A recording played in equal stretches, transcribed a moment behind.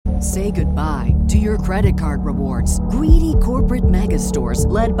Say goodbye to your credit card rewards. Greedy corporate mega stores,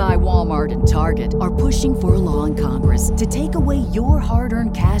 led by Walmart and Target, are pushing for a law in Congress to take away your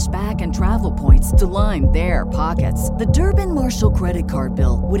hard-earned cash back and travel points to line their pockets. The Durbin-Marshall credit card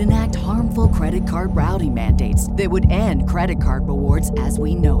bill would enact harmful credit card routing mandates that would end credit card rewards as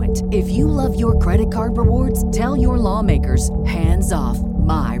we know it. If you love your credit card rewards, tell your lawmakers, hands off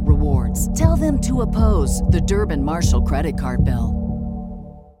my rewards. Tell them to oppose the Durbin-Marshall credit card bill.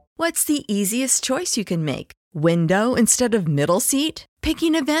 What's the easiest choice you can make? Window instead of middle seat?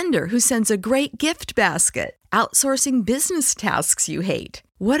 Picking a vendor who sends a great gift basket? Outsourcing business tasks you hate?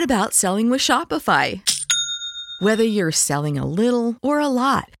 What about selling with Shopify? Whether you're selling a little or a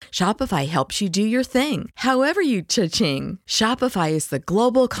lot, Shopify helps you do your thing, however you cha-ching. Shopify is the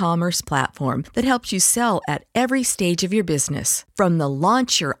global commerce platform that helps you sell at every stage of your business. From the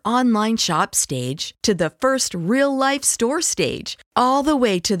launch your online shop stage to the first real-life store stage, all the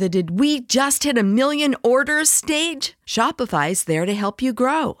way to the did we just hit 1 million orders stage. Shopify's there to help you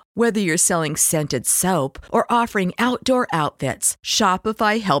grow. Whether you're selling scented soap or offering outdoor outfits,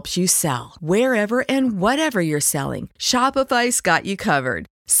 Shopify helps you sell. Wherever and whatever you're selling, Shopify's got you covered.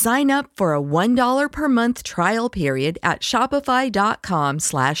 Sign up for a $1 per month trial period at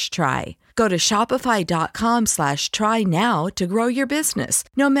shopify.com/try. Go to shopify.com/try now to grow your business,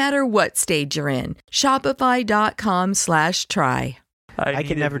 no matter what stage you're in. Shopify.com/try. I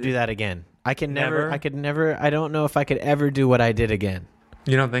can never do that again. I could never. I don't know if I could ever do what I did again.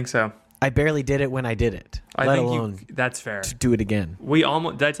 You don't think so? I barely did it when I did it. Let alone that's fair. To do it again.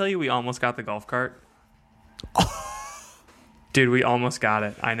 Did I tell you we almost got the golf cart? Dude, we almost got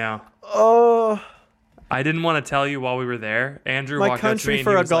it. I know. Oh. I didn't want to tell you while we were there. Andrew walked up to me and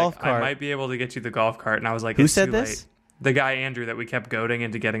he was like, I might be able to get you the golf cart. And I was like, who it's said too this? late. The guy Andrew that we kept goading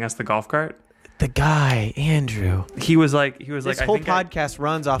into getting us the golf cart. The guy Andrew. He was like, this whole podcast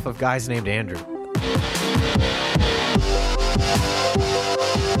runs off of guys named Andrew.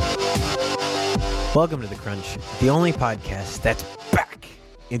 Welcome to The Crunch, the only podcast that's back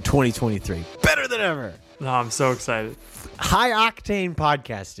in 2023. Better than ever. No, I'm so excited. High octane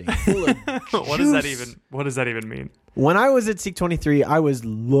podcasting. Full of What does that even mean? When I was at Seek 23, I was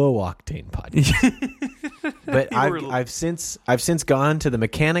low octane podcasting. But I've since gone to the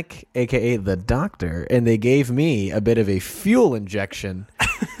mechanic, aka the doctor, and they gave me a bit of a fuel injection.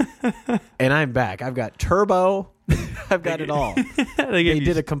 And I'm back. I've got turbo. I've got it all. They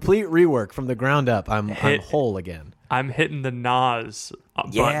did a complete rework from the ground up. I'm whole again. I'm hitting the NOS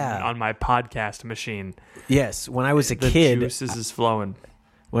button on my podcast machine. Yes, when I was a kid, the juices is flowing.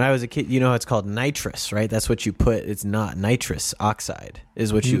 When I was a kid, you know it's called nitrous, right? That's what you put. It's not nitrous oxide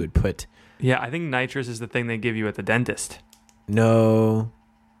is what you would put. Yeah, I think nitrous is the thing they give you at the dentist. No,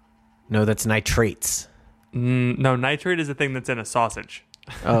 that's nitrates. No, nitrate is the thing that's in a sausage.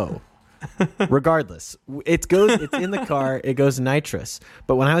 Oh. Regardless, it's in the car. It goes nitrous.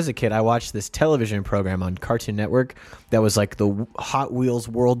 But when I was a kid, I watched this television program on Cartoon Network that was like the Hot Wheels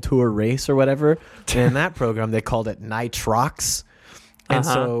World Tour race or whatever. And in that program, they called it Nitrox. And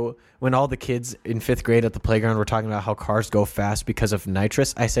so when all the kids in 5th grade at the playground were talking about how cars go fast because of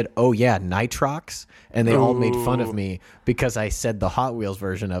nitrous, I said, "Oh yeah, Nitrox," and they all made fun of me because I said the Hot Wheels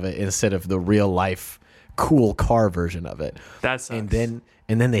version of it instead of the real life cool car version of it. That sucks.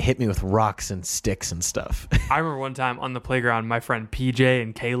 And then they hit me with rocks and sticks and stuff. I remember one time on the playground, my friend PJ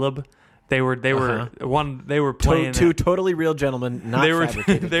and Caleb, they were playing two totally real gentlemen, not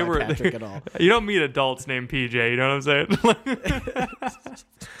fabricated by Patrick at all. You don't meet adults named PJ, you know what I'm saying?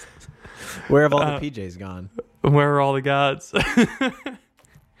 Where have all the PJs gone? Where are all the gods?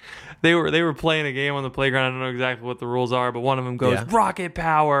 They were playing a game on the playground. I don't know exactly what the rules are, but one of them goes rocket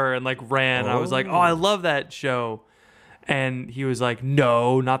power and like ran. I was like, "Oh, I love that show." And he was like,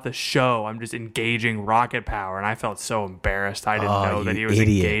 "No, not the show. I'm just engaging rocket power." And I felt so embarrassed. I didn't know that he was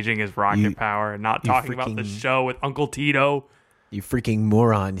engaging his rocket power and not talking about the show with Uncle Tito. You freaking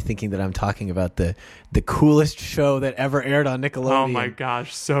moron, thinking that I'm talking about the coolest show that ever aired on Nickelodeon. Oh my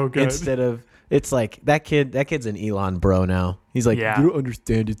gosh, so good. Instead of, it's like, that kid's an Elon bro now. He's like, "You don't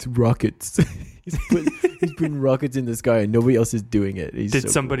understand, it's rockets." he's putting rockets in the sky and nobody else is doing it. Did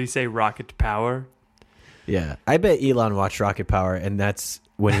somebody say rocket power? Yeah, I bet Elon watched Rocket Power, and that's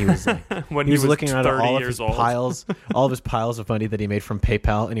when he was like, when he was looking at all of his piles of money that he made from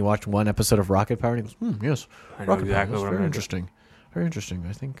PayPal, and he watched one episode of Rocket Power, and he goes, "Yes, Rocket Power, that's very interesting, very interesting.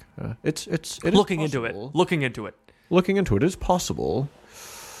 I think it looking into it. Looking into it is possible."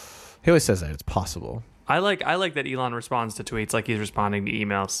 He always says that it's possible. I like that Elon responds to tweets like he's responding to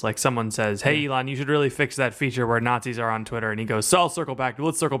emails. Like someone says, "Hey Elon, you should really fix that feature where Nazis are on Twitter," and he goes, "So I'll circle back.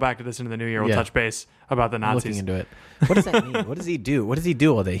 Let's circle back to this into the new year. We'll touch base about the Nazis." Looking into it. What does that mean? What does he do? What does he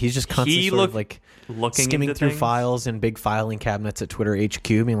do all day? He's just constantly looking skimming through files and big filing cabinets at Twitter HQ,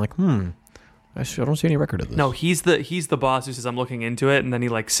 being like, I don't see any record of this. No, he's the boss who says I'm looking into it, and then he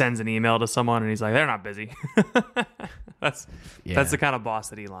like sends an email to someone, and he's like, "They're not busy." That's the kind of boss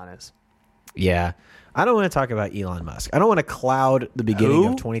that Elon is. Yeah. I don't want to talk about Elon Musk. I don't want to cloud the beginning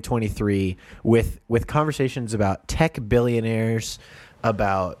of 2023 with conversations about tech billionaires,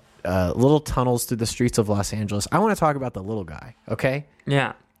 about little tunnels through the streets of Los Angeles. I want to talk about the little guy, okay?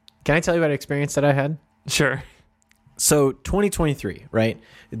 Yeah. Can I tell you about an experience that I had? Sure. So 2023, right?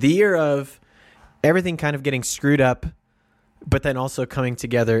 The year of everything kind of getting screwed up, but then also coming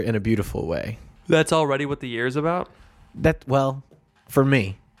together in a beautiful way. That's already what the year is about? For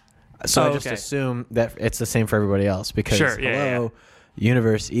me. So I just okay. assume that it's the same for everybody else because Sure,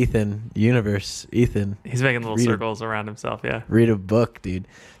 Universe Ethan. He's making little circles around himself, yeah. Read a book, dude.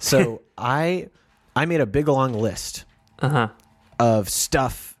 So I made a big long list of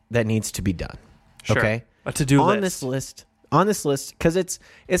stuff that needs to be done. Sure. Okay? A to-do list. On this list, because it's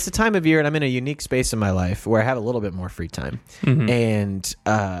the time of year and I'm in a unique space in my life where I have a little bit more free time. Mm-hmm. And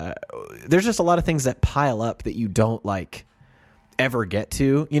there's just a lot of things that pile up that you don't like ever get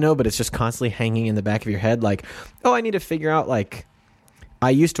to, but it's just constantly hanging in the back of your head. Like, I need to figure out, like, I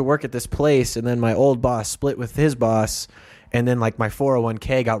used to work at this place and then my old boss split with his boss and then like my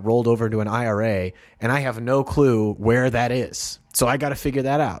 401k got rolled over into an IRA and I have no clue where that is. So I got to figure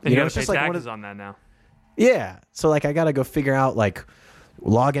that out. And you got it's to pay just like taxes on that now. Yeah. So like I got to go figure out, like,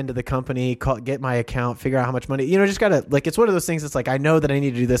 log into the company, get my account, figure out how much money, just got to, like, it's one of those things that's like, I know that I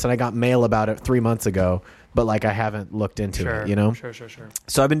need to do this and I got mail about it 3 months ago, but like I haven't looked into it, Sure.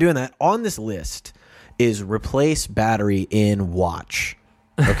 So I've been doing that. On this list is replace battery in watch.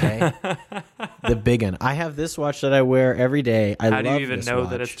 Okay. The big one. I have this watch that I wear every day. How do you even know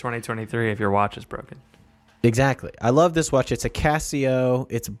that it's 2023 if your watch is broken? Exactly. I love this watch. It's a Casio.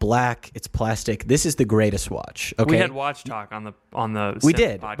 It's black. It's plastic. This is the greatest watch. Okay. We had watch talk on the we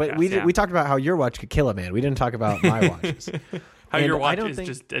did, podcast, but we talked about how your watch could kill a man. We didn't talk about my watches. How your watch is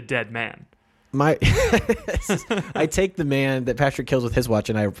just a dead man. I take the man that Patrick kills with his watch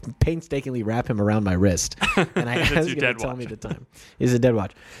and I painstakingly wrap him around my wrist and I ask him to tell me the time. He's a dead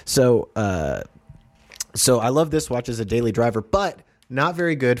watch. So I love this watch as a daily driver, but not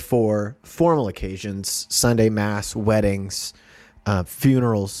very good for formal occasions, Sunday mass, weddings,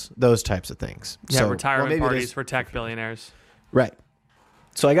 funerals, those types of things. Yeah, so, retirement parties for tech billionaires. Right.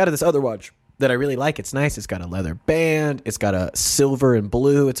 So I got this other watch that I really like. It's nice. It's got a leather band. It's got a silver and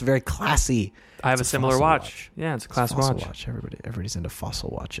blue. It's very classy. I have a similar watch. Yeah, it's a class watch. Everybody's into fossil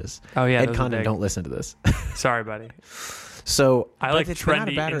watches. Oh yeah, Ed Condon, don't listen to this. Sorry, buddy. So I like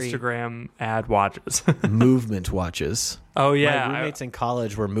trendy Instagram ad watches. Movement watches. Oh yeah, my roommates in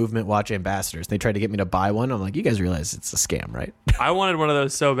college were Movement watch ambassadors. They tried to get me to buy one. I'm like, you guys realize it's a scam, right? I wanted one of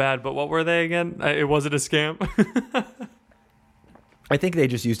those so bad, but what were they again? It wasn't a scam. I think they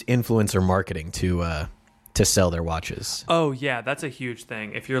just used influencer marketing to sell their watches. Oh yeah, that's a huge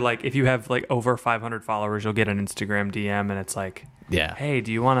thing. If you have like over 500 followers, you'll get an Instagram DM and it's like, yeah, hey,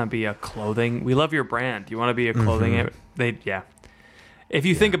 do you want to be a clothing? We love your brand. Do you want to be a clothing? Mm-hmm. If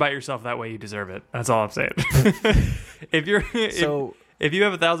you think about yourself that way, you deserve it. That's all I'm saying. If you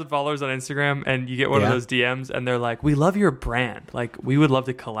have 1,000 followers on Instagram and you get one of those DMs and they're like, we love your brand, like we would love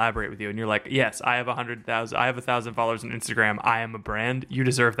to collaborate with you, and you're like, yes, I have 100,000, I have 1,000 followers on Instagram, I am a brand. You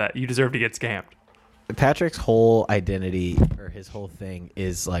deserve that. You deserve to get scammed. Patrick's whole identity, or his whole thing,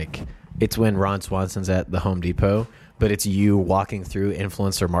 is like, it's when Ron Swanson's at the Home Depot, but it's you walking through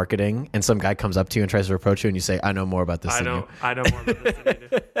influencer marketing and some guy comes up to you and tries to approach you and you say, I know more about this than you. I know more about this than you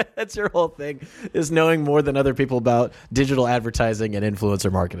do. That's your whole thing, is knowing more than other people about digital advertising and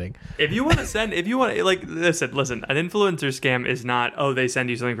influencer marketing. Listen, an influencer scam is not, they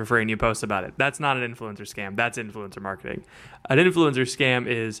send you something for free and you post about it. That's not an influencer scam. That's influencer marketing. An influencer scam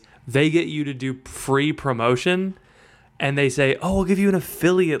is they get you to do free promotion and they say, we'll give you an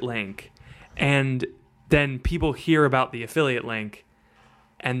affiliate link. And then people hear about the affiliate link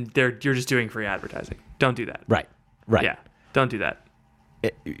and you're just doing free advertising. Don't do that. Right. Yeah. Don't do that.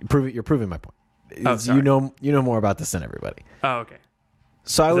 You're proving my point. Sorry. You know more about this than everybody. Oh, okay.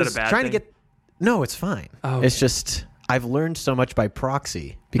 So I Is was that a bad trying thing? to get... No, it's fine. Oh, okay. It's just... I've learned so much by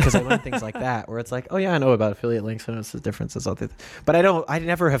proxy because I learn things like that, where it's like, oh yeah, I know about affiliate links. I know the differences, but I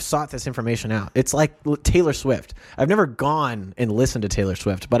never have sought this information out. It's like Taylor Swift. I've never gone and listened to Taylor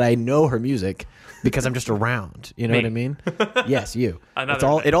Swift, but I know her music because I'm just around. You know what I mean? Yes, you.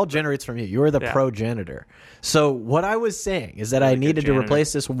 It all generates from you. You're the progenitor. So what I was saying is that I needed to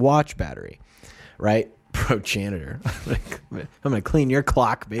replace this watch battery, right? Progenitor. I'm gonna clean your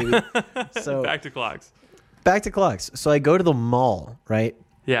clock, baby. So back to clocks. So I go to the mall, right?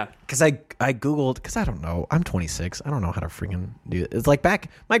 Yeah. Because I Googled, because I don't know. I'm 26. I don't know how to freaking do it. It's like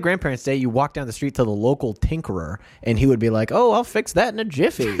back my grandparents' day, you walk down the street to the local tinkerer, and he would be like, oh, I'll fix that in a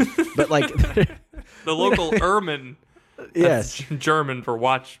jiffy. But like... the local Erman. Yes. German for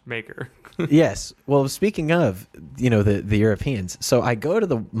watchmaker. Yes. Well, speaking of, the Europeans. So I go to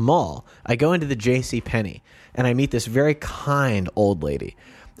the mall. I go into the J.C. Penney, and I meet this very kind old lady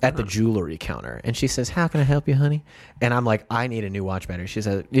at the jewelry counter. And she says, how can I help you, honey? And I'm like, I need a new watch battery. She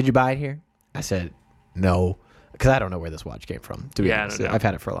says, did you buy it here? I said, no, because I don't know where this watch came from, to be honest. I've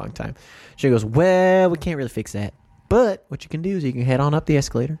had it for a long time. She goes, well, we can't really fix that. But what you can do is you can head on up the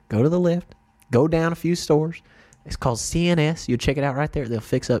escalator, go to the lift, go down a few stores. It's called CNS. You check it out right there. They'll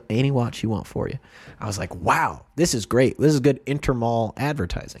fix up any watch you want for you. I was like, wow, this is great. This is good intermall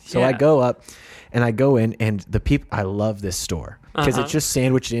advertising. So I go up and I go in, and the people, I love this store because it's just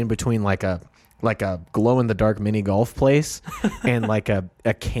sandwiched in between like a glow in the dark mini golf place and like a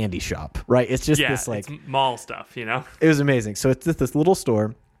candy shop, right? It's just this like it's mall stuff, It was amazing. So it's just this little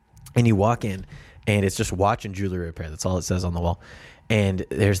store, and you walk in, and it's just watch and jewelry repair. That's all it says on the wall. And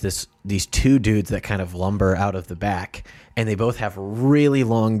there's these two dudes that kind of lumber out of the back, and they both have really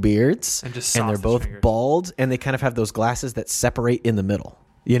long beards, and they're both bald, and they kind of have those glasses that separate in the middle.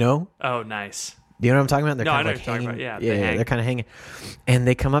 Oh, nice. You know what I'm talking about? They're I kind know of like what you're hanging. talking about. Yeah, they're kind of hanging, and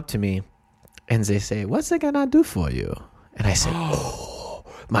they come up to me, and they say, "What's it gonna do for you?" And I said, "Oh,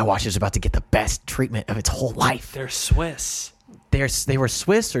 my watch is about to get the best treatment of its whole life." They're Swiss. They were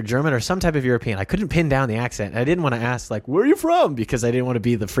Swiss or German or some type of European. I couldn't pin down the accent. I didn't want to ask, like, where are you from? Because I didn't want to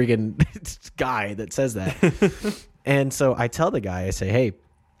be the freaking guy that says that. And so I tell the guy, I say, hey,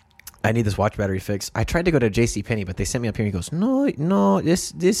 I need this watch battery fixed. I tried to go to JCPenney, but they sent me up here. He goes, no,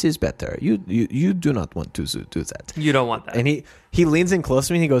 this is better. You do not want to do that. You don't want that. And he leans in close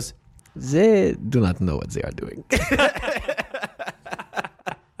to me and he goes, they do not know what they are doing.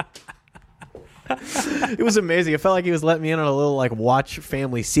 It was amazing. It felt like he was letting me in on a little like watch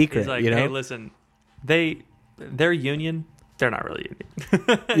family secret. He's like, hey, listen, they're union. They're not really union.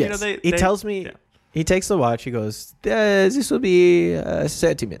 Yes. He tells me, he takes the watch. He goes, this will be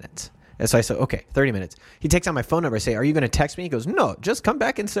 30 minutes. And so I said, okay, 30 minutes. He takes out my phone number. I say, are you going to text me? He goes, no, just come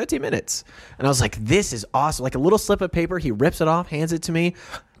back in 30 minutes. And I was like, this is awesome. Like a little slip of paper. He rips it off, hands it to me.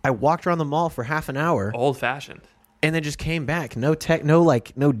 I walked around the mall for half an hour. Old fashioned. And then just came back. No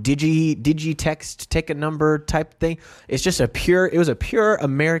digi text, take a number type thing. It's just it was a pure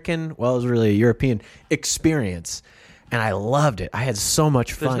American, well, it was really a European experience. And I loved it. I had so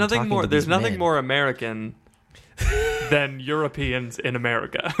much fun. There's nothing more American than Europeans in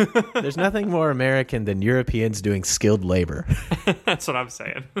America. There's nothing more American than Europeans doing skilled labor. That's what I'm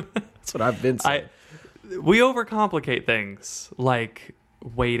saying. That's what I've been saying. We overcomplicate things like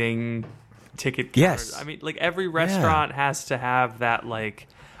waiting ticket counters. Yes. I mean, like every restaurant has to have that, like,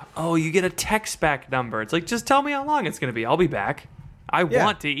 oh, you get a text back number. It's like, just tell me how long it's going to be. I'll be back. I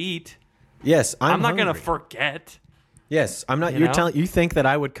want to eat. Yes, I'm not going to forget. Yes, I'm not. You think that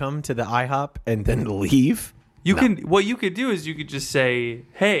I would come to the IHOP and then leave? What you could do is you could just say,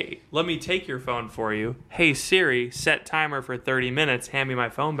 hey, let me take your phone for you. Hey, Siri, set timer for 30 minutes. Hand me my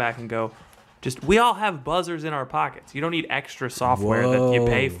phone back and go. We all have buzzers in our pockets. You don't need extra software that you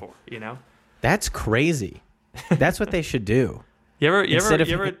pay for, That's crazy. That's what they should do. You ever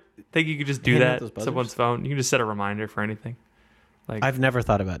think you could just do that to someone's phone? You can just set a reminder for anything. Like, I've never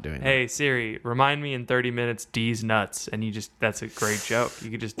thought about doing that. Hey, Siri, remind me in 30 minutes D's nuts. And that's a great joke. You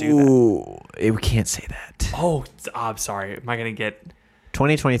could just do that. We can't say that. Oh, I'm sorry. Am I going to get...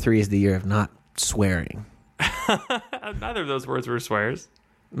 2023 is the year of not swearing. Neither of those words were swears.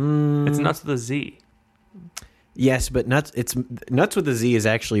 It's nuts with a Z. Yes, but nuts with a Z is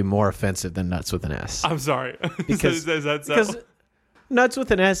actually more offensive than nuts with an S. I'm sorry. Because, is that so? Because nuts with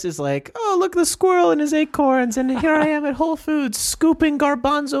an S is like, oh, look, the squirrel and his acorns, and here I am at Whole Foods scooping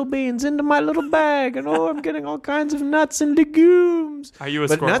garbanzo beans into my little bag, and I'm getting all kinds of nuts and legumes. Are you a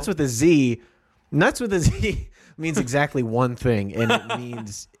squirrel? But nuts with a Z means exactly one thing, and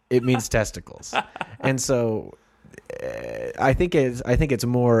it means testicles. And so I think it's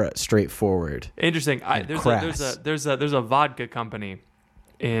more straightforward. Interesting. There's a vodka company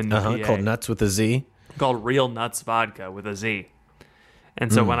in PA called Nuts with a Z. called Real Nuts Vodka with a Z.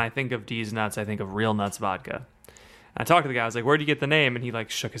 And so when I think of D's Nuts, I think of Real Nuts Vodka. I talked to the guy. I was like, "Where'd you get the name?" And he like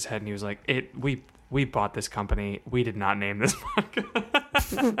shook his head and he was like, We bought this company. We did not name this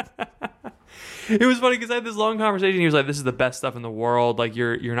vodka." It was funny because I had this long conversation. He was like, "This is the best stuff in the world. Like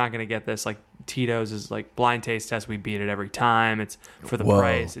you're not gonna get this. Like Tito's is like blind taste test. We beat it every time. It's for the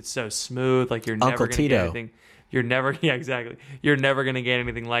price. It's so smooth. Like you're never gonna get anything. You're never, yeah, exactly. You're never going to get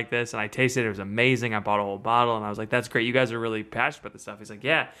anything like this." And I tasted it. It was amazing. I bought a whole bottle and I was like, "That's great. You guys are really passionate about this stuff." He's like,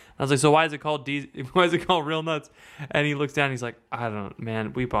 "Yeah." And I was like, "So why is it called Real Nuts?" And he looks down and he's like, "I don't,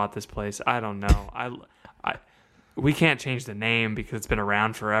 man, we bought this place. I don't know. We can't change the name because it's been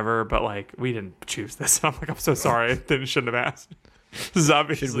around forever, but like, we didn't choose this." And I'm like, "I'm so sorry. I shouldn't have asked." This is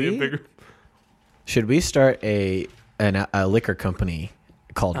obviously a bigger. Should we start a liquor company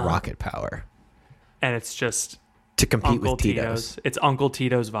called Rocket Power? And it's just to compete Uncle with Tito's. It's Uncle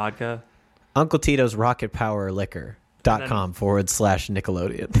Tito's vodka. Uncle Tito's Rocket Power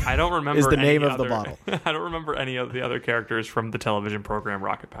Liquor.com/Nickelodeon. I don't remember is the name of other, the bottle. I don't remember any of the other characters from the television program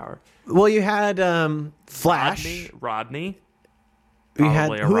Rocket Power. Well, you had Flash. Rodney. You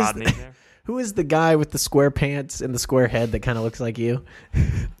had Rodney there. Who is the guy with the square pants and the square head that kind of looks like you?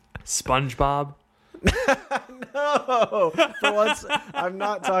 SpongeBob. No, for once, I'm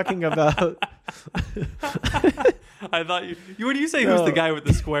not talking about. I thought when you say who's the guy with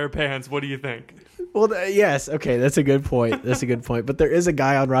the square pants, what do you think? Well, yes, okay, that's a good point. But there is a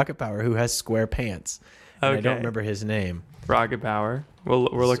guy on Rocket Power who has square pants. Okay. I don't remember his name. Rocket Power. We're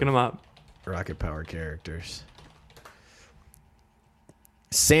looking him up. Rocket Power characters.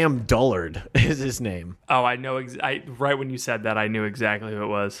 Sam Dullard is his name. Oh, I know. Right when you said that, I knew exactly who it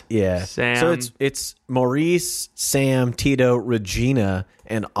was. Yeah. Sam. So it's Maurice, Sam, Tito, Regina,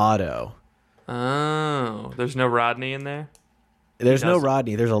 and Otto. Oh, there's no Rodney in there? There's no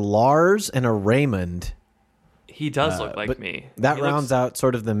Rodney. There's a Lars and a Raymond. He does look like me. That rounds out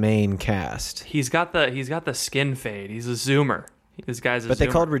sort of the main cast. He's got the skin fade. He's a zoomer. This guy's a But zoomer. they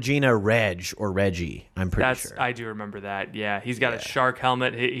called Regina Reg or Reggie, I'm pretty sure. I do remember that. Yeah, he's got a shark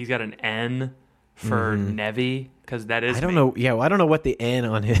helmet. He's got an N for Nevi because that is. I don't know. Yeah, well, I don't know what the N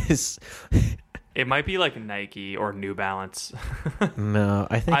on his. It might be like Nike or New Balance. No,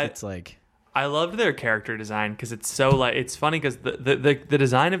 I think it's like. I loved their character design because it's so like it's funny because the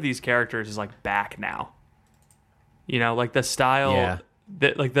design of these characters is like back now. You know, like the style,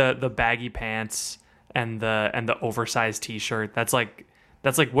 like the baggy pants and the oversized T-shirt. That's like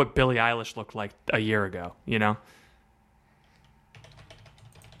what Billie Eilish looked like a year ago. You know.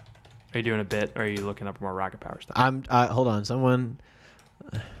 Are you doing a bit, or are you looking up more Rocket Power stuff? I'm. Hold on, someone.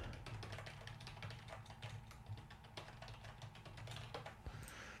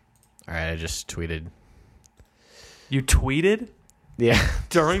 All right, I just tweeted. You tweeted? Yeah.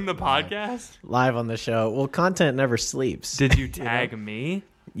 During the podcast? Live on the show. Well, content never sleeps. Did you tag me?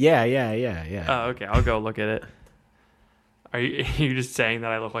 Yeah. Oh, okay. I'll go look at it. Are you just saying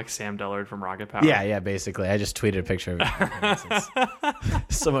that I look like Sam Dullard from Rocket Power? Yeah, basically. I just tweeted a picture of it.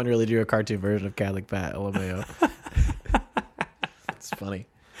 Someone really drew a cartoon version of Catholic Pat, LMAO. It's funny.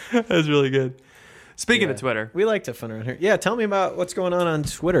 That's really good. Speaking of Twitter. We like to fun around here. Yeah, tell me about what's going on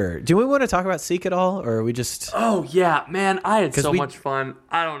Twitter. Do we want to talk about Seek at all, or are we just... Oh, yeah. Man, I had so much fun.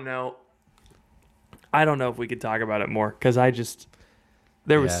 I don't know if we could talk about it more, because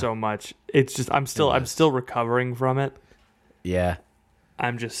there was so much. It's just, I'm still recovering from it. Yeah.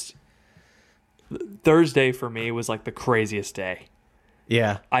 Thursday for me was like the craziest day.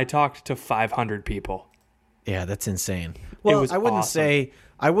 Yeah. I talked to 500 people. Yeah, that's insane. Well, I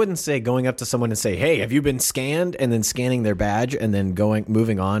wouldn't say going up to someone and say, "Hey, have you been scanned?" and then scanning their badge and then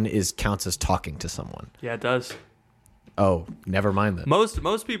moving on counts as talking to someone. Yeah, it does. Oh, never mind that.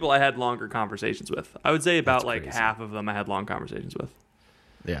 Most people I had longer conversations with. I would say about like half of them I had long conversations with.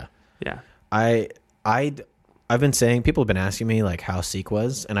 Yeah. Yeah. I've been saying, people have been asking me like how Seek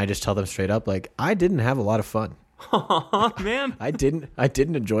was, and I just tell them straight up, like, I didn't have a lot of fun. Man. I didn't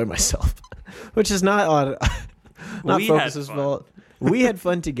enjoy myself. Which is not Focus's fault. We had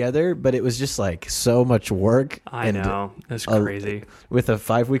fun together, but it was just like so much work. I know. That's crazy. With a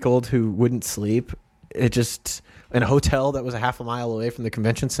 5-week-old who wouldn't sleep. It just, in a hotel that was a half a mile away from the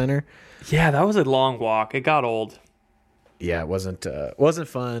convention center. Yeah, that was a long walk. It got old. Yeah, it wasn't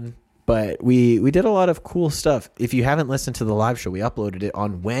fun, but we did a lot of cool stuff. If you haven't listened to the live show, we uploaded it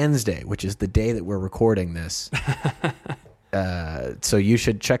on Wednesday, which is the day that we're recording this. So you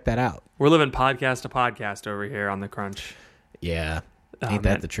should check that out. We're living podcast to podcast over here on The Crunch. Yeah. Ain't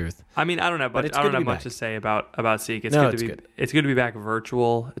that the truth? I mean, I don't have much to say about Seek. It's good to be back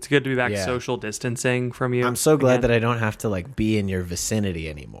virtual. It's good to be back social distancing from you. I'm so glad that I don't have to like be in your vicinity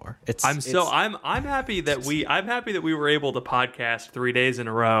anymore. I'm happy that we were able to podcast 3 days in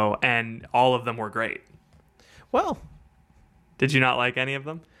a row and all of them were great. Well, did you not like any of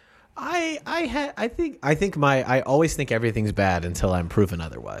them? I always think everything's bad until I'm proven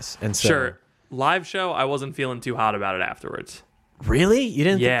otherwise. And so, sure, live show, I wasn't feeling too hot about it afterwards. Really? You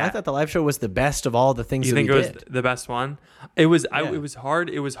didn't? Yeah. I thought the live show was the best of all the things. You that think we it was did. the best one? It was. Yeah. It was hard.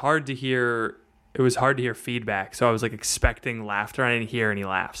 It was hard to hear. It was hard to hear feedback. So I was like expecting laughter. I didn't hear any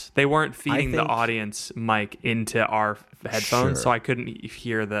laughs. They weren't feeding the audience mic into our headphones, Sure. so I couldn't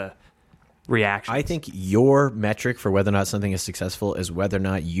hear the reaction. I think your metric for whether or not something is successful is whether or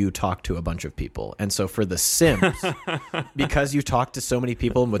not you talk to a bunch of people. And so for the Sims, because you talked to so many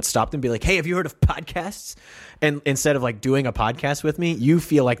people and would stop them and be like, hey, have you heard of podcasts? And instead of like doing a podcast with me, you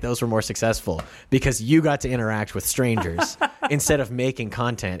feel like those were more successful because you got to interact with strangers instead of making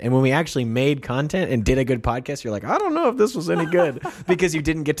content. And when we actually made content and did a good podcast, you're like, I don't know if this was any good because you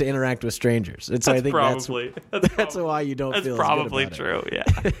didn't get to interact with strangers. And so I think that's why you don't feel as good about it. True. Yeah.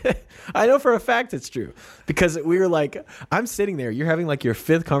 I know for a fact it's true because we were like, I'm sitting there, you're having like your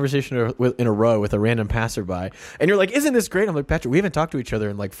fifth conversation in a row with a random passerby, and you're like, isn't this great? I'm like, Patrick, we haven't talked to each other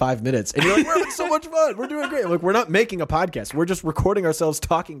in like 5 minutes, and you're like, we're having so much fun, we're doing great. Like, we're not making a podcast, we're just recording ourselves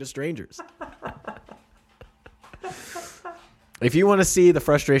talking to strangers. If you want to see the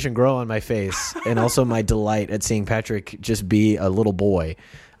frustration grow on my face and also my delight at seeing Patrick just be a little boy,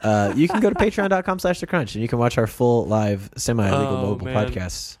 you can go to patreon.com/The Crunch and you can watch our full live semi-illegal mobile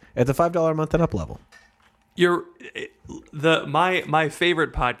podcasts at the $5 a month and up level. My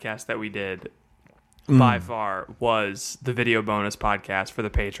favorite podcast that we did by far was the video bonus podcast for the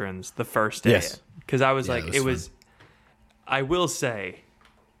patrons the first day. Yes. Because I was I will say,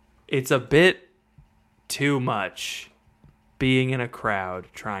 it's a bit too much being in a crowd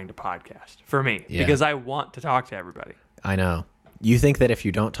trying to podcast for me because I want to talk to everybody. I know. You think that if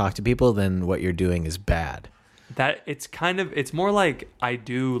you don't talk to people, then what you're doing is bad. That it's more like I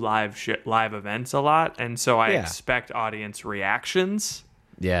do live events a lot, and so I expect audience reactions.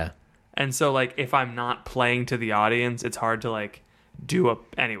 Yeah. And so like if I'm not playing to the audience, it's hard to like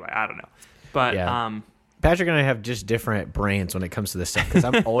anyway, I don't know. But Patrick and I have just different brains when it comes to this stuff because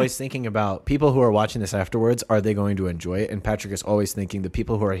I'm always thinking about people who are watching this afterwards, are they going to enjoy it? And Patrick is always thinking the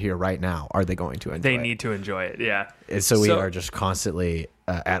people who are here right now, are they going to enjoy it? They need to enjoy it, yeah. And so we are just constantly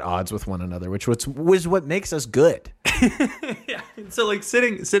at odds with one another, which was what makes us good. Yeah. So like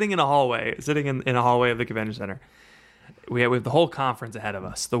sitting in a hallway, in a hallway of the convention center, we have the whole conference ahead of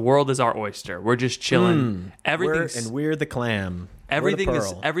us. The world is our oyster. We're just chilling. We're the clam.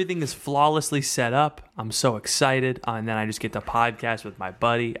 Everything is flawlessly set up. I'm so excited, and then I just get to podcast with my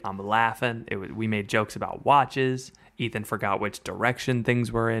buddy. I'm laughing. We made jokes about watches. Ethan forgot which direction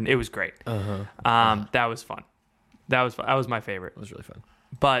things were in. It was great. That was fun. That was my favorite. It was really fun.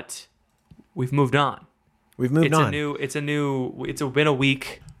 But we've moved on. It's been a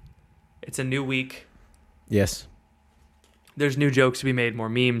week. It's a new week. Yes. There's new jokes to be made, more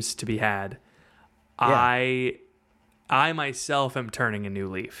memes to be had. Yeah. I myself am turning a new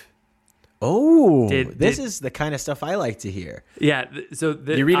leaf. Oh, this is the kind of stuff I like to hear. Yeah.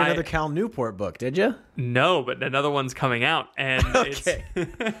 You read another Cal Newport book, did you? No, but another one's coming out, and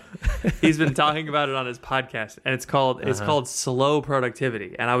he's been talking about it on his podcast, and it's called Slow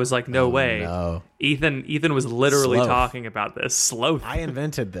Productivity. And I was like, no way. No. Ethan was literally talking about this. Slow. I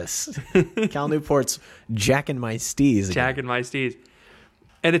invented this. Cal Newport's jacking my steez. Jacking my steez.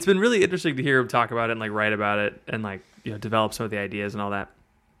 And it's been really interesting to hear him talk about it and like write about it and like, develop some of the ideas and all that.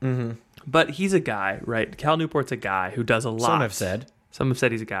 Mm-hmm. But he's a guy, right? Cal Newport's a guy who does a lot. Some have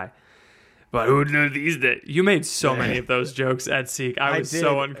said he's a guy. But who knew these days? You made so many of those jokes at Seek. I was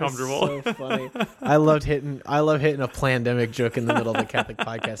so uncomfortable. It was so funny. I love hitting a pandemic joke in the middle of the Catholic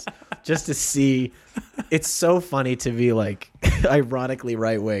podcast just to see. It's so funny to be like ironically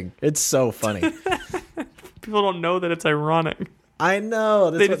right wing. It's so funny. People don't know that it's ironic. I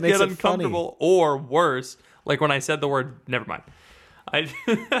know. That's they just get uncomfortable, or worse, like when I said the word. Never mind.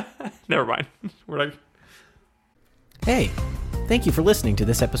 Never mind. We're like, hey, thank you for listening to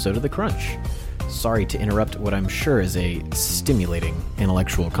this episode of The Crunch. Sorry to interrupt what I'm sure is a stimulating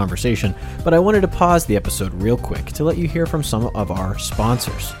intellectual conversation, but I wanted to pause the episode real quick to let you hear from some of our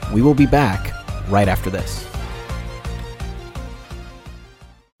sponsors. We will be back right after this.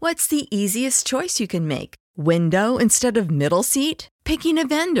 What's the easiest choice you can make? Window instead of middle seat? Picking a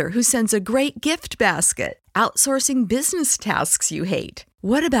vendor who sends a great gift basket? Outsourcing business tasks you hate?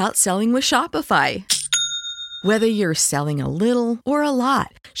 What about selling with Shopify? Whether you're selling a little or a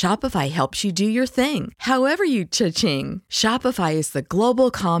lot, Shopify helps you do your thing, however you cha-ching. Shopify is the global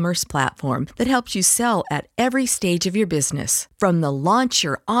commerce platform that helps you sell at every stage of your business. From the launch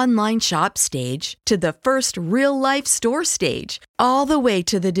your online shop stage to the first real-life store stage, all the way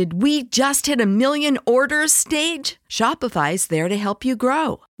to the did we just hit a million orders stage. Shopify's there to help you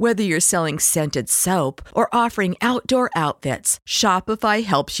grow. Whether you're selling scented soap or offering outdoor outfits, Shopify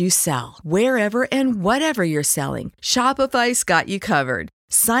helps you sell. Wherever and whatever you're selling, Shopify's got you covered.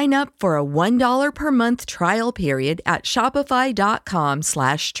 Sign up for a $1 per month trial period at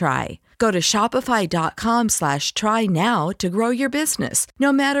shopify.com/try. Go to shopify.com/try now to grow your business,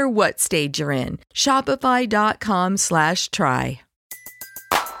 no matter what stage you're in. Shopify.com/try.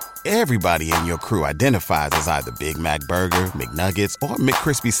 Everybody in your crew identifies as either Big Mac Burger, McNuggets, or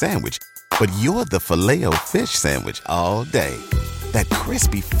McCrispy Sandwich. But you're the Filet-O-Fish Sandwich all day. That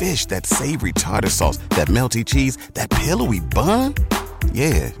crispy fish, that savory tartar sauce, that melty cheese, that pillowy bun.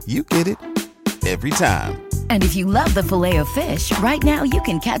 Yeah, you get it. Every time. And if you love the Filet-O-Fish, right now you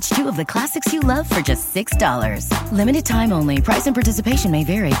can catch 2 of the classics you love for just $6. Limited time only. Price and participation may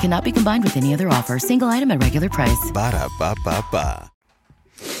vary. Cannot be combined with any other offer. Single item at regular price. Ba-da-ba-ba-ba.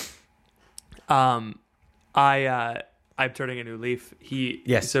 I'm turning a new leaf.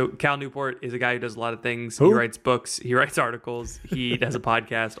 Yes. So Cal Newport is a guy who does a lot of things. Who? He writes books. He writes articles. He has a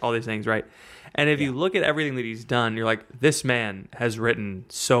podcast. All these things, right? And if you look at everything that he's done, you're like, this man has written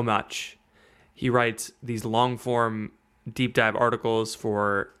so much. He writes these long form, deep dive articles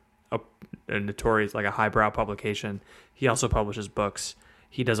for a notorious, like a highbrow publication. He also publishes books.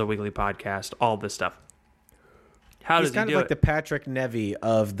 He does a weekly podcast. All this stuff. He's kind of like the Patrick Nevy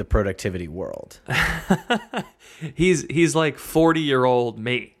of the productivity world. He's like 40-year-old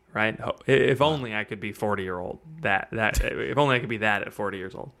me, right? If only I could be 40-year-old. If only I could be that at 40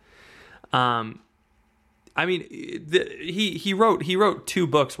 years old. I mean, he wrote 2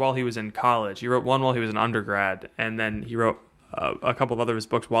 books while he was in college. He wrote one while he was an undergrad, and then he wrote a couple of other of his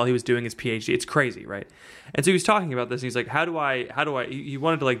books while he was doing his PhD. It's crazy, right? And so he was talking about this, and he's like, how do I, he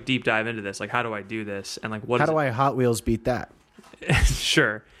wanted to like deep dive into this. Like, how do I do this? And like, how do I Hot Wheels beat that?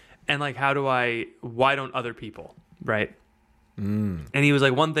 Sure. And like, why don't other people, right? And he was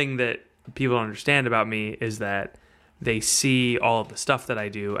like, one thing that people don't understand about me is that they see all of the stuff that I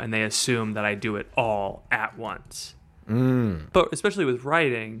do and they assume that I do it all at once. But especially with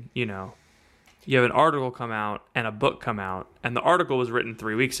writing, you know, you have an article come out and a book come out, and the article was written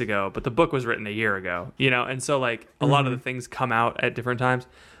 3 weeks ago, but the book was written a year ago, you know? And so like a lot of the things come out at different times,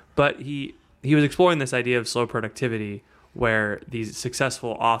 but he was exploring this idea of slow productivity where these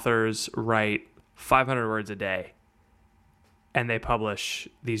successful authors write 500 words a day and they publish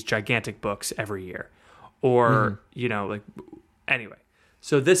these gigantic books every year. Or, you know, like, anyway.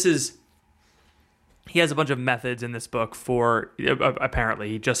 So he has a bunch of methods in this book for, apparently,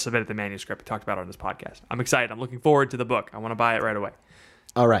 he just submitted the manuscript. He talked about it on his podcast. I'm excited. I'm looking forward to the book. I want to buy it right away.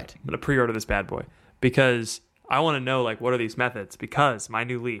 All right. I'm going to pre-order this bad boy because I want to know, like, what are these methods? Because my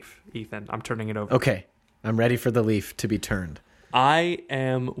new leaf, Ethan, I'm turning it over. Okay. I'm ready for the leaf to be turned. I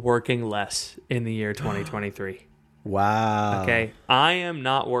am working less in the year 2023. Wow. Okay. I am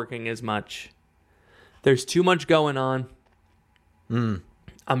not working as much. There's too much going on. I'm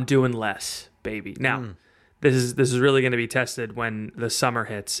doing less, baby. Now, this is really going to be tested when the summer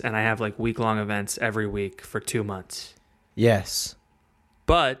hits and I have like week-long events every week for 2 months. Yes.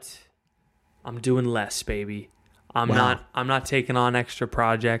 But I'm doing less, baby. I'm not taking on extra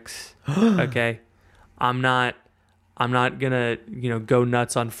projects. Okay? I'm not gonna, go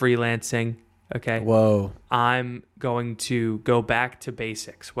nuts on freelancing. Okay. Whoa. I'm going to go back to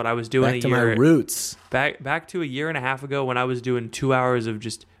basics. What I was doing back to my roots. Back to a year and a half ago when I was doing 2 hours of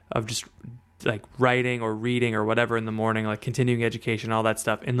just like writing or reading or whatever in the morning, like continuing education, all that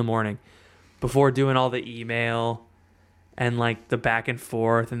stuff in the morning, before doing all the email and like the back and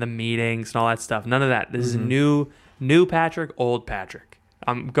forth and the meetings and all that stuff. None of that. This is new Patrick, old Patrick.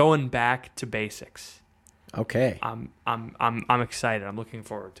 I'm going back to basics. Okay. I'm excited. I'm looking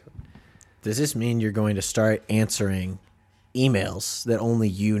forward to it. Does this mean you're going to start answering emails that only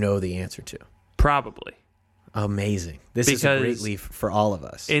you know the answer to? Probably. Amazing. This is a great leaf for all of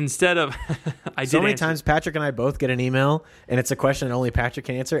us. Instead of... So many times Patrick and I both get an email, and it's a question that only Patrick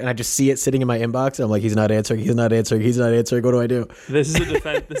can answer, and I just see it sitting in my inbox, and I'm like, he's not answering. What do I do? This is a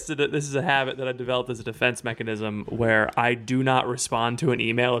defense. This is a habit that I developed as a defense mechanism where I do not respond to an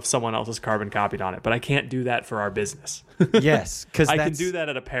email if someone else has carbon copied on it, but I can't do that for our business. Yes, because I can do that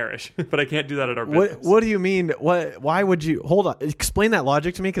at a parish, but I can't do that at our business. What do you mean? Why would you... Hold on. Explain that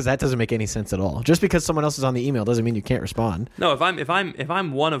logic to me, because that doesn't make any sense at all. Just because someone else is on the the email doesn't mean you can't respond. No, if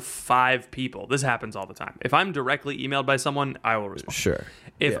I'm one of 5 people, this happens all the time. If I'm directly emailed by someone, I will respond. Sure.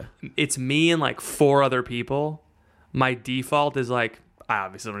 If it's me and like 4 other people, my default is like, I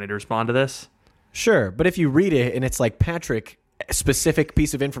obviously don't need to respond to this. Sure, but if you read it and it's like Patrick, specific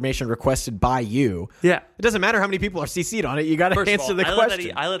piece of information requested by you, it doesn't matter how many people are CC'd on it. You got to answer the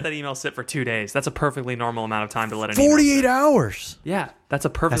question. I let that email sit for 2 days. That's a perfectly normal amount of time to let an 48 hours. Yeah, that's a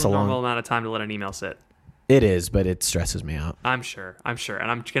perfectly normal amount of time to let an email sit. It is, but it stresses me out. I'm sure,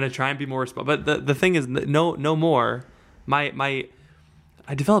 and I'm gonna try and be more responsible. But the thing is, no more.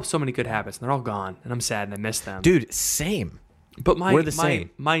 I developed so many good habits, and they're all gone, and I'm sad, and I miss them. Dude, same. But we're the same.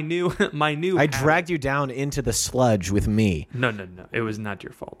 My new. I dragged you down into the sludge with me. No. It was not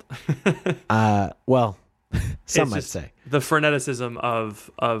your fault. Well, some might say the freneticism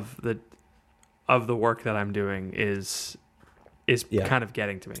of the work that I'm doing is kind of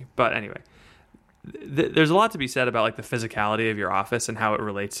getting to me. But anyway, there's a lot to be said about like the physicality of your office and how it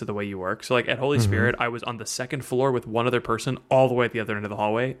relates to the way you work. So like at Holy Spirit, I was on the 2nd floor with one other person all the way at the other end of the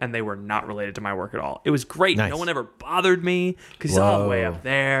hallway, and they were not related to my work at all. It was great. Nice. No one ever bothered me because he's all the way up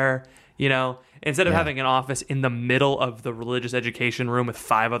there, you know. Instead of having an office in the middle of the religious education room with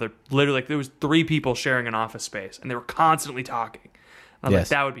 5 other, literally like there was 3 people sharing an office space, and they were constantly talking. I was like,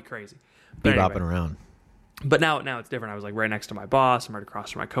 that would be crazy. But bebopping anyway. around. But now it's different. I was like right next to my boss. I'm right across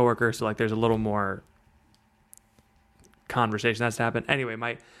from my coworker. So like there's a little more conversation that's happened. Anyway,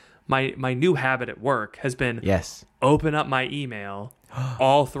 my new habit at work has been open up my email,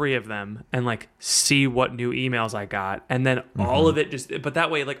 all 3 of them, and like see what new emails I got. And then all of it but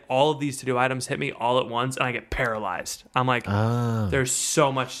that way like all of these to-do items hit me all at once and I get paralyzed. I'm like, there's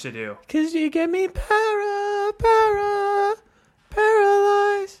so much to do. 'Cause you get me paralyzed.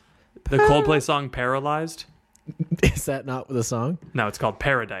 The Coldplay song Paralyzed? Is that not the song? No, it's called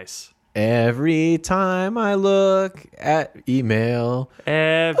Paradise. Every time I look at email.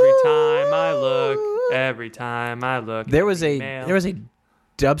 Every time I look. There was a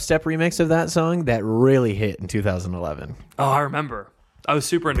dubstep remix of that song that really hit in 2011. Oh, I remember. I was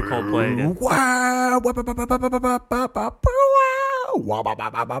super into Coldplay.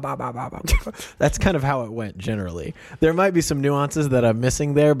 That's kind of how it went generally. There might be some nuances that I'm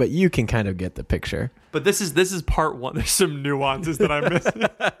missing there, but you can kind of get the picture. But this is part 1. There's some nuances that I'm missing.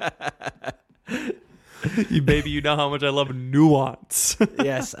 You know how much I love nuance.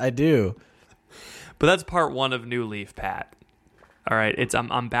 Yes, I do. But that's part 1 of New Leaf, Pat. All right,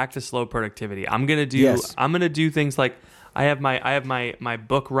 I'm back to slow productivity. I'm gonna do things like I have my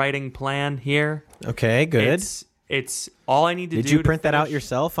book writing plan here. Okay, good. It's all I need to do. Did you print that out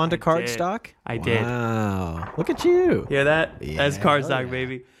yourself onto cardstock? I did. Wow, look at you. Hear that? Yeah, That's cardstock,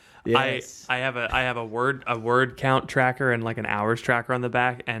 baby. Yes. I have a word count tracker and like an hours tracker on the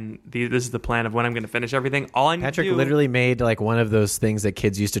back, and this is the plan of when I'm going to finish everything. All I need Patrick to do, literally made like one of those things that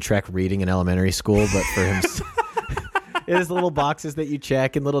kids used to track reading in elementary school, but for him. It is little boxes that you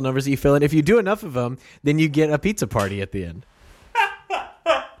check and little numbers that you fill in. If you do enough of them, then you get a pizza party at the end.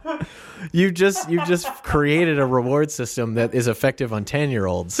 You've just created a reward system that is effective on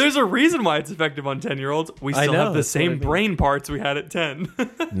 10-year-olds. There's a reason why it's effective on 10-year-olds. We still have the same brain parts we had at 10.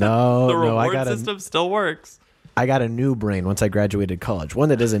 No, the reward system still works. I got a new brain once I graduated college, one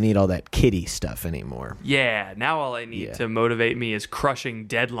that doesn't need all that kiddie stuff anymore. Yeah, now all I need to motivate me is crushing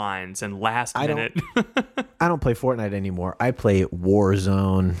deadlines and last minute. I don't play Fortnite anymore. I play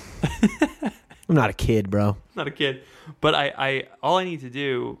Warzone. I'm not a kid, bro. Not a kid. But I all I need to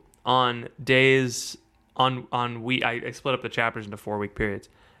do on days on week, I split up the chapters into 4-week periods,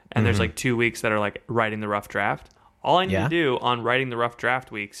 and there's like 2 weeks that are like writing the rough draft. All I need to do on writing the rough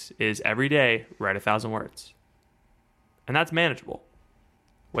draft weeks is every day write 1,000 words, and that's manageable.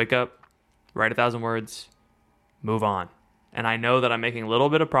 Wake up, write 1,000 words, move on, and I know that I'm making a little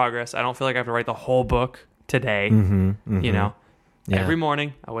bit of progress. I don't feel like I have to write the whole book today. You know, every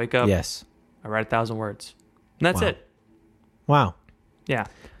morning I wake up, I write 1,000 words, and that's it. Wow. Yeah.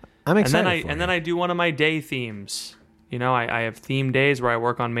 I'm excited. And then I do one of my day themes. You know, I have theme days where I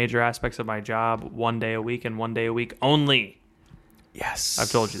work on major aspects of my job 1 day a week and 1 day a week only. Yes.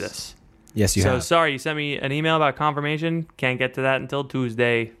 I've told you this. Yes, you have. So sorry, you sent me an email about confirmation. Can't get to that until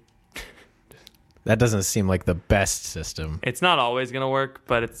Tuesday. That doesn't seem like the best system. It's not always going to work,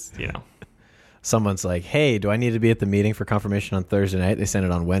 but it's, you know. Someone's like, hey, do I need to be at the meeting for confirmation on Thursday night? They sent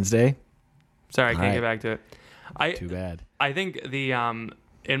it on Wednesday. Sorry, I can't get back to it. Too bad. I think the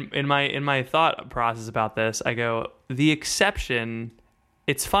in my thought process about this, I go, the exception,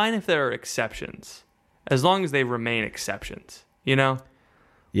 it's fine if there are exceptions, as long as they remain exceptions, you know?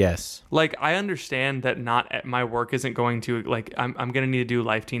 Yes. Like, I understand that my work isn't going to, like, I'm going to need to do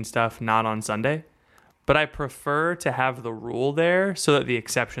Life Teen stuff not on Sunday, but I prefer to have the rule there so that the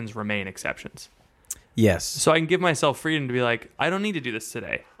exceptions remain exceptions. Yes. So I can give myself freedom to be like, I don't need to do this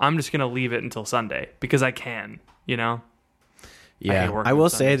today. I'm just going to leave it until Sunday because I can, you know? Yeah. I will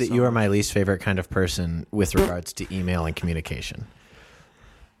say that you are my least favorite kind of person with regards to email and communication.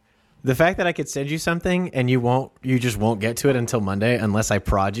 The fact that I could send you something and you just won't get to it until Monday unless I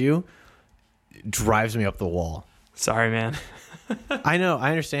prod you drives me up the wall. Sorry, man. I know. I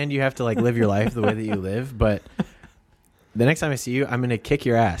understand you have to like live your life the way that you live, but the next time I see you, I'm going to kick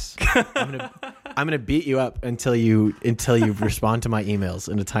your ass. I'm going to beat you up until you respond to my emails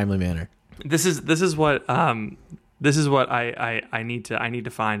in a timely manner. This is what I need to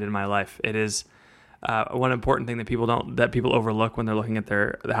find in my life. It is one important thing that people overlook when they're looking at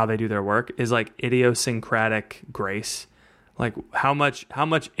how they do their work is like idiosyncratic grace. Like how much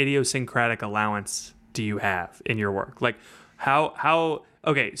idiosyncratic allowance do you have in your work? Like how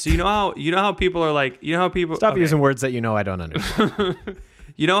okay, so you know how people are like, stop using words that I don't understand.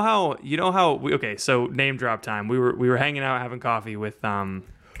 Okay, so name drop time. We were hanging out having coffee with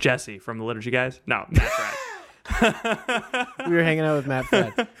Jesse from the Liturgy Guys. No, Matt Fradd. We were hanging out with Matt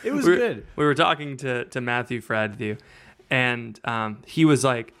Fradd. It was good. We were talking to Matthew Fradd, and he was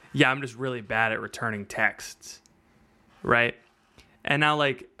like, "Yeah, I'm just really bad at returning texts." Right? And now,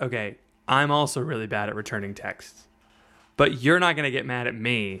 like, okay, I'm also really bad at returning texts. But you're not going to get mad at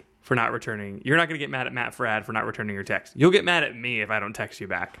me for not returning. You're not going to get mad at Matt Fradd for not returning your text. You'll get mad at me if I don't text you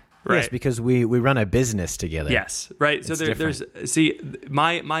back. Right? Yes, because we run a business together. Yes, right. So there's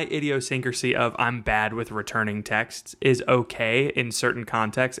my idiosyncrasy of I'm bad with returning texts is okay in certain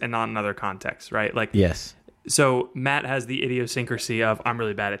contexts and not in other contexts, right? Like yes. So Matt has the idiosyncrasy of I'm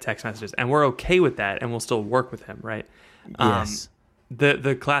really bad at text messages, and we're okay with that, and we'll still work with him, right? Yes.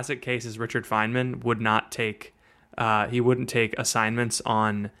 The classic case is Richard Feynman would not take he wouldn't take assignments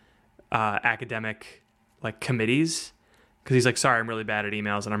on academic like committees because he's like, sorry, I'm really bad at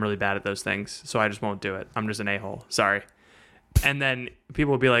emails and I'm really bad at those things, so I just won't do it. I'm just an a-hole. Sorry. And then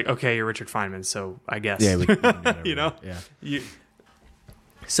people will be like, okay, you're Richard Feynman, so I guess we can you know, yeah.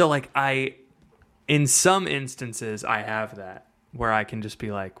 So like in some instances I have that where I can just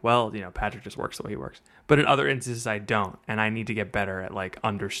be like, well, Patrick just works the way he works. But in other instances I don't, and I need to get better at like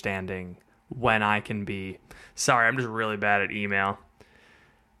understanding when I can be, sorry, I'm just really bad at email.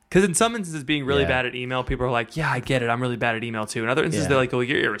 Because in some instances, being really bad at email, people are like, yeah, I get it, I'm really bad at email too. In other instances, they're like, well,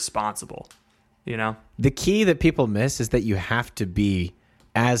 you're irresponsible, The key that people miss is that you have to be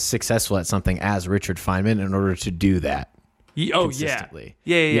as successful at something as Richard Feynman in order to do that. Consistently.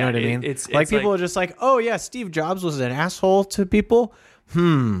 Yeah. You know what I mean? It's people are just like, oh yeah, Steve Jobs was an asshole to people.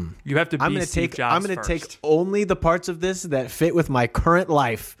 You have to be Steve Jobs I'm going to take only the parts of this that fit with my current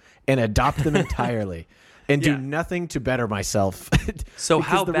life and adopt them entirely and do nothing to better myself. So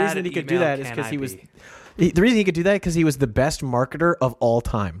how the bad reason he could email do that is because he was the reason he could do that because he was the best marketer of all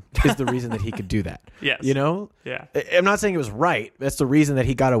time is the reason that he could do that. Yes. Yeah. I'm not saying it was right. That's the reason that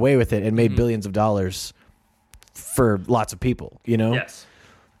he got away with it and made billions of dollars for lots of people, Yes.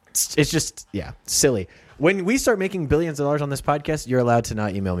 It's just, silly. When we start making billions of dollars on this podcast, you're allowed to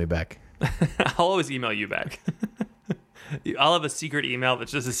not email me back. I'll always email you back. I'll have a secret email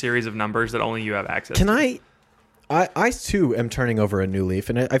that's just a series of numbers that only you have access to. I too am turning over a new leaf,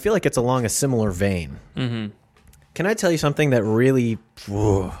 and I feel like it's along a similar vein. Mm-hmm. Can I tell you something that really,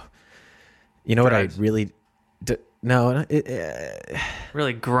 what I really... No,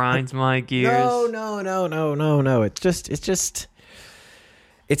 really grinds my gears. No.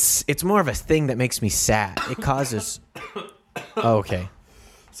 It's more of a thing that makes me sad. It causes. Oh, okay.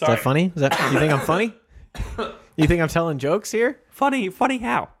 Sorry. Is that funny? You think I'm funny? You think I'm telling jokes here? Funny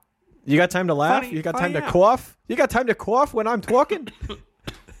how? You got time to laugh? You got time to cough? You got time to cough when I'm talking?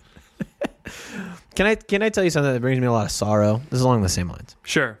 Can I tell you something that brings me a lot of sorrow? This is along the same lines.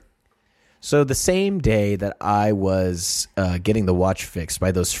 Sure. So the same day that I was getting the watch fixed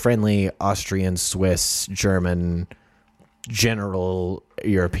by those friendly Austrian, Swiss, German, general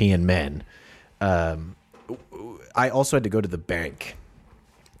European men, I also had to go to the bank.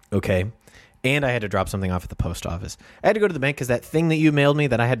 Okay. And I had to drop something off at the post office. I had to go to the bank because that thing that you mailed me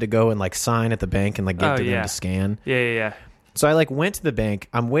that I had to go and like sign at the bank and like give to them to scan. Yeah. So I like went to the bank.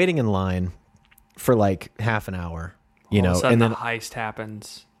 I'm waiting in line for like half an hour, All of a sudden and then the heist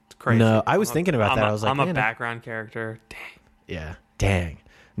happens. Crazy. No, I was thinking about that. I was like, I'm a background character. Dang. Yeah. Dang.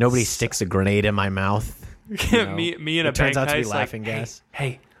 Nobody sticks a grenade in my mouth. Me and a bank turns out to be heist, laughing like, gas.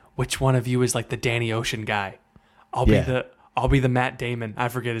 Hey, which one of you is like the Danny Ocean guy? I'll be the Matt Damon. I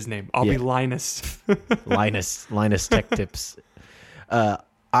forget his name. I'll be Linus. Linus Tech Tips.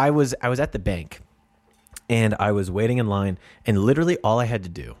 I was at the bank and I was waiting in line and literally all I had to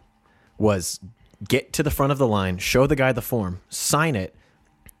do was get to the front of the line, show the guy the form, sign it,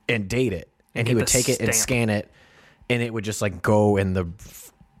 and date it, and he would take it and scan it, and it would just like go in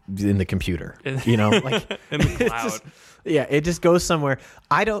the computer, you know, like in the cloud. It just goes somewhere.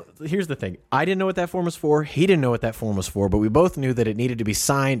 Here's the thing. I didn't know what that form was for. He didn't know what that form was for, but we both knew that it needed to be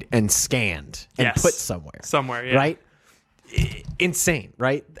signed and scanned and put somewhere. Somewhere, yeah. Right? Insane,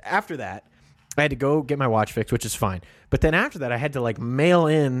 right? After that, I had to go get my watch fixed, which is fine. But then after that, I had to like mail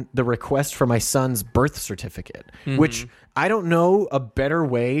in the request for my son's birth certificate, which I don't know a better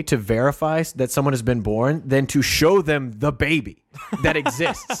way to verify that someone has been born than to show them the baby that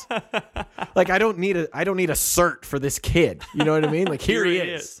exists. Like I don't need a cert for this kid. You know what I mean? Like here he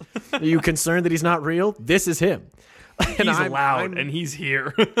is. Are you concerned that he's not real? This is him. And he's loud and he's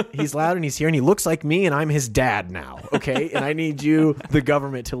here. He's loud and he's here and he looks like me and I'm his dad now. Okay. And I need you, the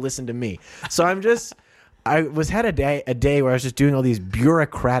government, to listen to me. So I had a day where I was just doing all these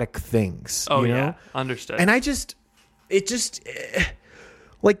bureaucratic things. Oh, you know? yeah. Understood. And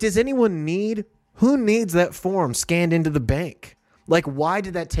like, does anyone who needs that form scanned into the bank? Like, why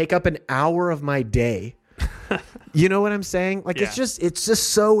did that take up an hour of my day? You know what I'm saying? Like, it's just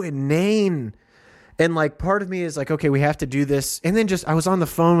so inane. And like part of me is like, okay, we have to do this. And then I was on the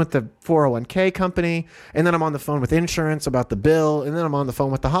phone with the 401k company. And then I'm on the phone with insurance about the bill. And then I'm on the phone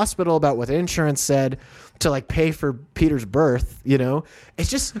with the hospital about what insurance said to like pay for Peter's birth. You know,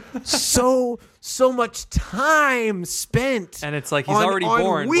 it's just so much time spent. And it's like, he's already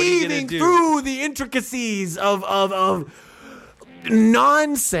born. What are you gonna do? Through the intricacies of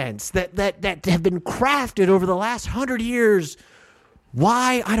nonsense that have been crafted over the last 100 years.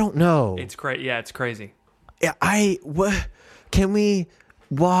 Why? I don't know. It's crazy. Yeah, it's crazy.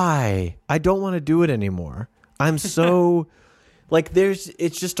 Why? I don't want to do it anymore. I'm so like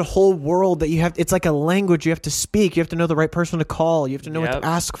it's just a whole world that you have. It's like a language you have to speak. You have to know the right person to call. You have to know what to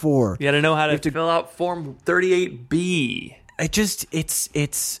ask for. You got to know how to fill out Form 38B.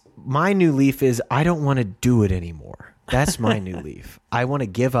 It's my new leaf is I don't want to do it anymore. That's my new leaf. I want to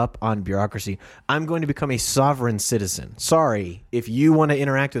give up on bureaucracy. I'm going to become a sovereign citizen. Sorry, if you want to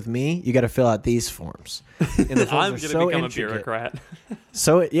interact with me, you got to fill out these forms. And the forms I'm going to become a bureaucrat.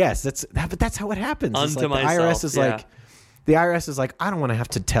 So yes, but that's how it happens. Unto like myself, the IRS is like, I don't want to have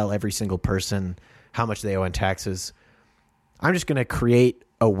to tell every single person how much they owe in taxes. I'm just going to create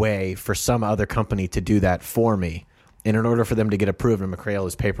a way for some other company to do that for me, and in order for them to get approved, I'm going to create all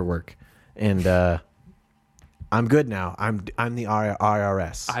this paperwork, and I'm good now. I'm the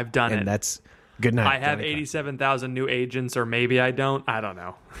IRS. I've done it. And that's good night. I have 87,000 new agents, or maybe I don't. I don't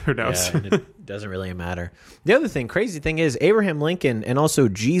know. Who knows? Yeah, it doesn't really matter. The other crazy thing is Abraham Lincoln and also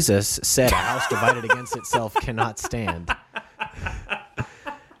Jesus said a house divided against itself cannot stand.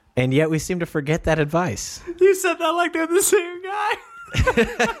 And yet we seem to forget that advice. You said that like they're the same guy.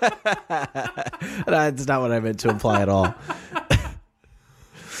 That's not what I meant to imply at all.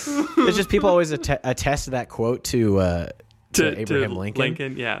 It's just people always attest to that quote to Abraham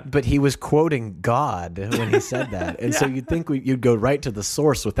Lincoln. Yeah. But he was quoting God when he said that. And so you'd think you'd go right to the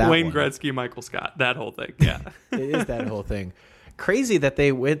source with that Wayne one. Gretzky, Michael Scott, that whole thing. Yeah. It is that whole thing. Crazy that they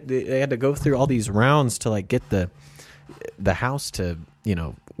had to go through all these rounds to like get the house to, you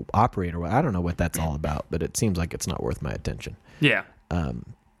know, operate, or I don't know what that's all about, but it seems like it's not worth my attention. Yeah.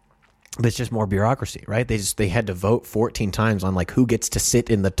 But it's just more bureaucracy, right? They had to vote 14 times on like who gets to sit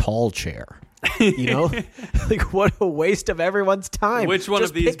in the tall chair. You know, like what a waste of everyone's time. Which one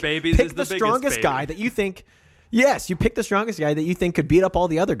of these babies is the strongest baby? guy that you think? Yes, you pick the strongest guy that you think could beat up all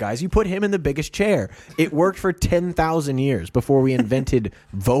the other guys. You put him in the biggest chair. It worked for 10,000 years before we invented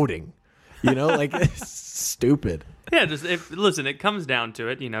voting. You know, like it's stupid. Yeah, listen, it comes down to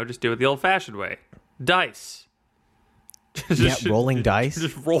it. You know, just do it the old-fashioned way. Dice. Rolling dice.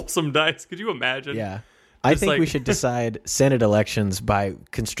 Just roll some dice. Could you imagine? Yeah. I think we should decide Senate elections by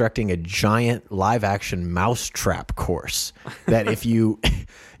constructing a giant live-action mousetrap course. That if you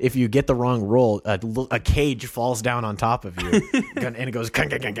get the wrong roll, a cage falls down on top of you, and it goes,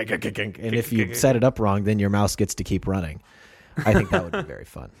 and if you set it up wrong, then your mouse gets to keep running. I think that would be very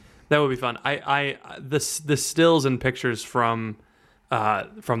fun. That would be fun. The stills and pictures from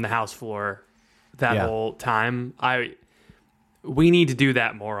the House floor that whole time. We need to do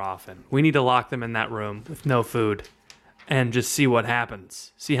that more often. We need to lock them in that room with no food and just see what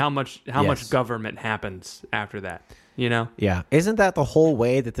happens. See how much government happens after that, you know? Yeah. Isn't that the whole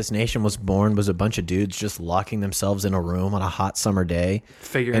way that this nation was born, was a bunch of dudes just locking themselves in a room on a hot summer day?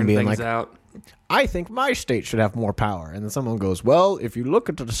 Figuring things out. I think my state should have more power. And then someone goes, well, if you look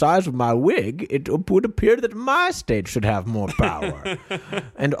at the size of my wig, it would appear that my state should have more power.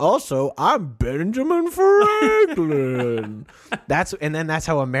 And also, I'm Benjamin Franklin. And then that's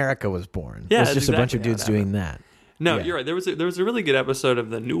how America was born. Yeah, it's just exactly a bunch of dudes doing that. No, Yeah. you're right. There was a really good episode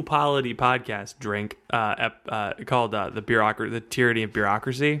of the New Polity podcast drink called the Tyranny of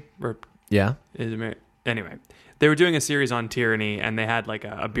Bureaucracy. Yeah. Anyway, they were doing a series on tyranny, and they had like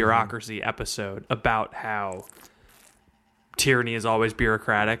a bureaucracy episode about how tyranny is always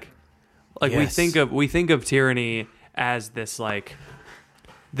bureaucratic. Like Yes. we think of tyranny as this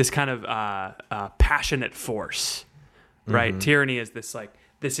kind of passionate force, right? Tyranny is this like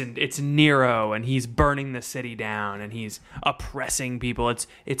it's Nero, and he's burning the city down, and he's oppressing people.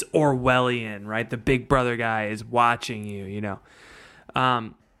 It's Orwellian, right? The Big Brother guy is watching you, you know.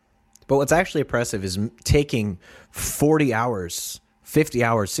 But what's actually impressive is taking 40 hours, 50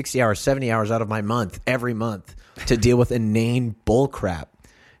 hours, 60 hours, 70 hours out of my month every month to deal with inane bull crap,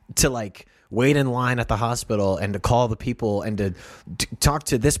 to like wait in line at the hospital and to call the people and to talk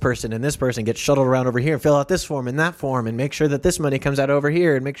to this person and this person, get shuttled around over here and fill out this form and that form and make sure that this money comes out over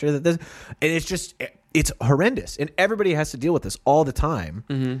here and make sure that this, and it's horrendous. And everybody has to deal with this all the time.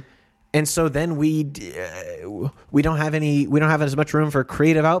 Mm-hmm. And so then we don't have as much room for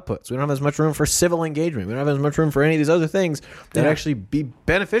creative outputs. We don't have as much room for civil engagement. We don't have as much room for any of these other things that actually be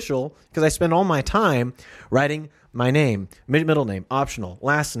beneficial, because I spend all my time writing my name, middle name, optional,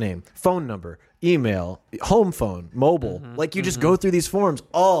 last name, phone number, email, home phone, mobile. Like you just go through these forms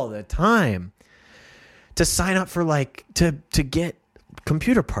all the time to sign up for to get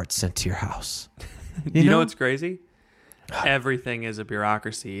computer parts sent to your house. You know what's crazy? Everything is a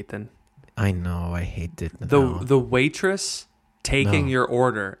bureaucracy, Ethan. I know. I hate it. The waitress taking your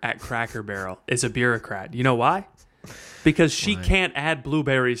order at Cracker Barrel is a bureaucrat. You know why? Because she can't add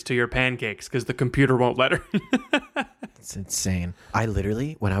blueberries to your pancakes because the computer won't let her. It's insane. I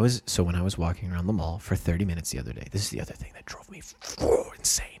literally, when I was walking around the mall for 30 minutes the other day, this is the other thing that drove me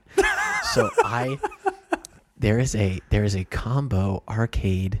insane. So there is a combo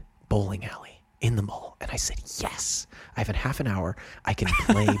arcade bowling alley in the mall, and I said, yes, I have half an hour. I can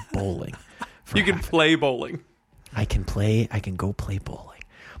play bowling. You can play bowling. I can go play bowling.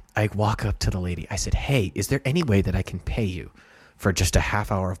 I walk up to the lady. I said, hey, is there any way that I can pay you for just a half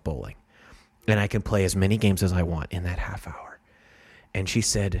hour of bowling? And I can play as many games as I want in that half hour. And she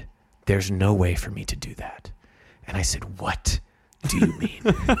said, there's no way for me to do that. And I said, what do you mean?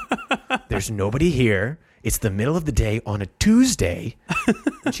 There's nobody here. It's the middle of the day on a Tuesday.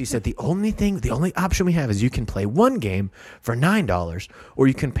 And she said, the only option we have is you can play one game for $9, or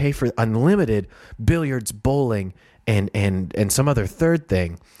you can pay for unlimited billiards, bowling, and some other third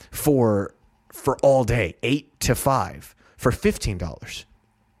thing for all day, 8 to 5, for $15.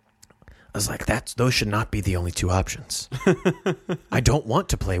 I was like, those should not be the only two options. I don't want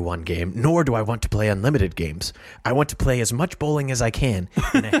to play one game, nor do I want to play unlimited games. I want to play as much bowling as I can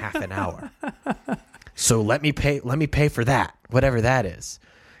in a half an hour. So let me pay for that, whatever that is.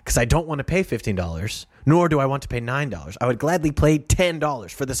 Because I don't want to pay $15, nor do I want to pay $9. I would gladly pay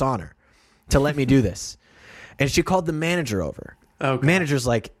 $10 for this honor to let me do this. And she called the manager over. Okay. Manager's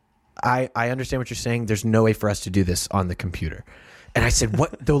like, I understand what you're saying. There's no way for us to do this on the computer. And I said,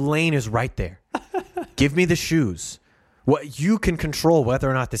 what? The lane is right there. Give me the shoes. What you can control whether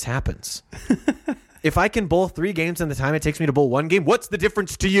or not this happens. If I can bowl 3 games in the time it takes me to bowl 1 game, what's the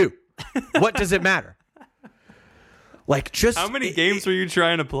difference to you? What does it matter? Like, just how many games were you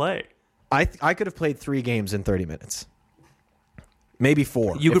trying to play? I could have played 3 games in 30 minutes, maybe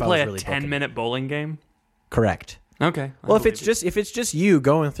 4. You could play a 10-minute bowling game. Correct. Okay. Well, if it's just you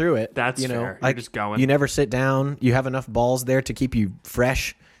going through it, that's fair. You're just going. You never sit down. You have enough balls there to keep you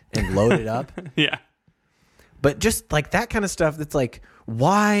fresh and loaded up. Yeah. But just like that kind of stuff, that's like,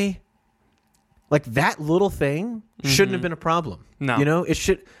 why? Like that little thing shouldn't have been a problem. No. You know,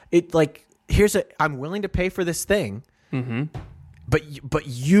 I'm willing to pay for this thing, but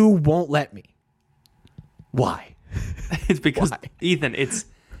you won't let me. Why? It's because Ethan, it's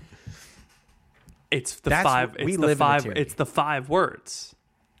the the 5 words.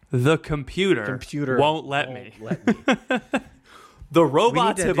 The computer won't let me. The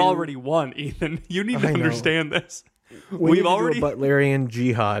robots have already won, Ethan. You need to understand this. We've already do a Butlerian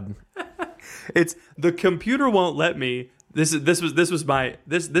jihad. It's the computer won't let me. This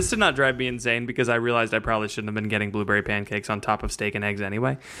did not drive me insane because I realized I probably shouldn't have been getting blueberry pancakes on top of steak and eggs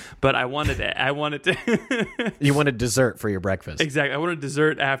anyway. But I wanted to. You wanted dessert for your breakfast. Exactly. I wanted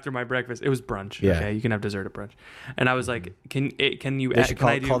dessert after my breakfast. It was brunch. Yeah. Okay, you can have dessert at brunch. And I was like, can you? They should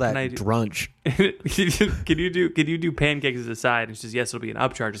call that brunch. Can you do pancakes as a side? And she says, yes, it'll be an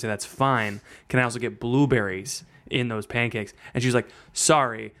upcharge. I say, that's fine. Can I also get blueberries in those pancakes? And she's like,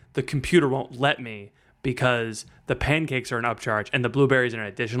 sorry, the computer won't let me because the pancakes are an upcharge and the blueberries are an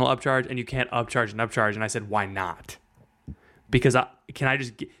additional upcharge, and you can't upcharge an upcharge. And I said, why not? Because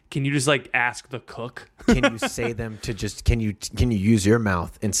can you just like ask the cook? Can you say them to just can you use your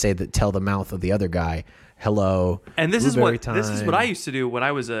mouth and tell the mouth of the other guy, hello? And this is what I used to do when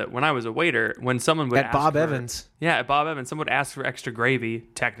I was a waiter. When someone would at Bob Evans, someone would ask for extra gravy.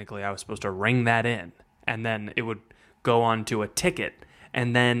 Technically, I was supposed to ring that in, and then it would go on to a ticket,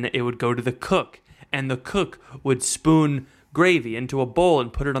 and then it would go to the cook, and the cook would spoon gravy into a bowl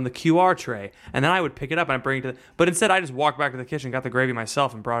and put it on the QR tray, and then I would pick it up and I'd bring it to but instead I just walked back to the kitchen, got the gravy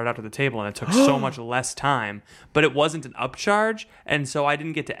myself, and brought it out to the table, and it took so much less time, but it wasn't an upcharge, and so I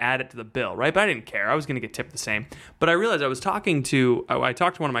didn't get to add it to the bill, right? But I didn't care. I was going to get tipped the same. But I realized I talked to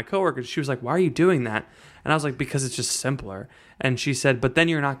one of my coworkers. She was like, why are you doing that? And I was like, because it's just simpler. And she said, but then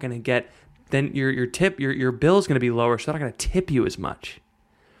you're not going to get, then your tip, your bill's going to be lower, so they're not going to tip you as much.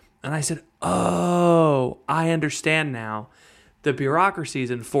 And I said, oh, I understand now. The bureaucracy is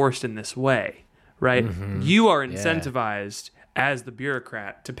enforced in this way, right? Mm-hmm. You are incentivized as the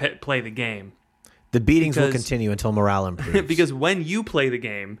bureaucrat to play the game. The beatings will continue until morale improves. Because when you play the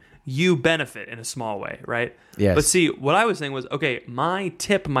game, you benefit in a small way, right? Yes. But see, what I was saying was, okay, my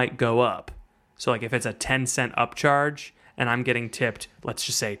tip might go up. So like if it's a 10-cent upcharge and I'm getting tipped, let's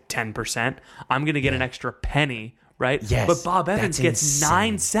just say 10%, I'm going to get an extra penny, right? Yes. But Bob Evans gets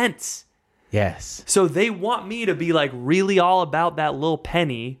 9 cents. Yes. So they want me to be like really all about that little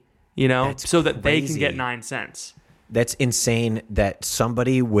penny, so that they can get 9 cents. That's insane that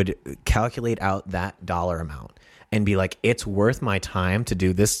somebody would calculate out that dollar amount and be like, it's worth my time to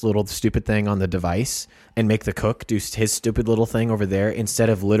do this little stupid thing on the device and make the cook do his stupid little thing over there instead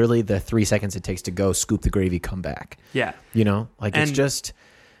of literally the 3 seconds it takes to go scoop the gravy, come back. Yeah. It's just...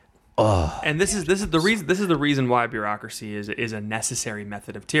 And this is the reason why bureaucracy is a necessary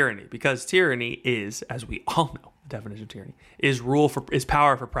method of tyranny, because tyranny is, as we all know, the definition of tyranny is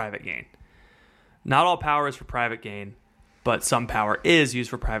power for private gain. Not all power is for private gain, but some power is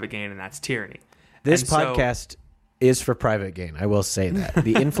used for private gain, and that's tyranny. This podcast is for private gain. I will say that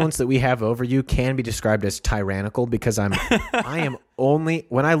the influence that we have over you can be described as tyrannical because I am only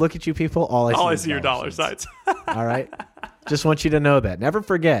when I look at you people, all I see your dollar signs. All right, just want you to know that. Never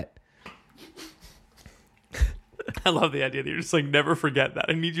forget. I love the idea that you're just like, never forget that.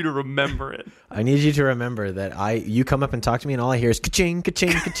 I need you to remember it. I need you to remember that you come up and talk to me and all I hear is ka-ching,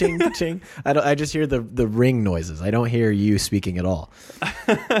 ka-ching, ka-ching, ka-ching. I just hear the ring noises. I don't hear you speaking at all.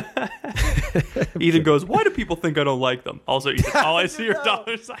 Ethan goes, why do people think I don't like them? Also, Ethan, all I see are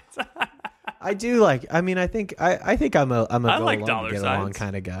dollar signs. I do like, I think I'm a I like dollar get signs. Along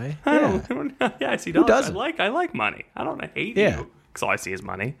kind of guy. I see dollar signs. I like money. I don't hate you because all I see is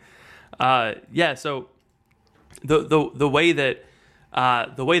money. So the way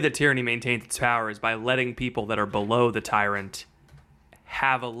that tyranny maintains its power is by letting people that are below the tyrant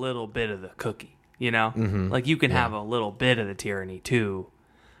have a little bit of the cookie. Like you can have a little bit of the tyranny too,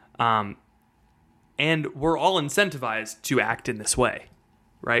 and we're all incentivized to act in this way,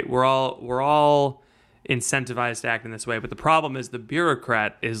 right? We're all incentivized to act in this way. But the problem is the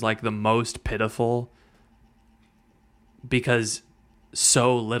bureaucrat is like the most pitiful because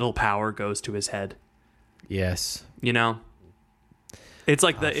so little power goes to his head. Yes. It's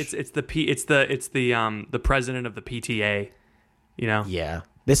like it's the president of the PTA, Yeah.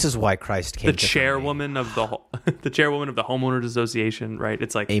 This is why Christ came. The chairwoman of the homeowners association, right?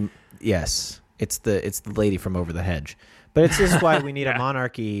 It's like yes. It's the lady from over the hedge. But it's just why we need a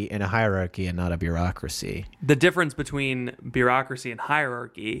monarchy and a hierarchy and not a bureaucracy. The difference between bureaucracy and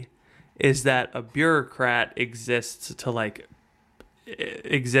hierarchy is that a bureaucrat exists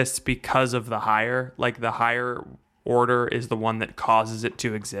because of the higher. Like the higher order is the one that causes it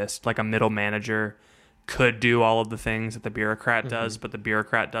to exist. Like a middle manager could do all of the things that the bureaucrat does, but the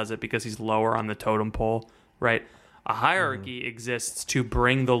bureaucrat does it because he's lower on the totem pole, right? A hierarchy exists to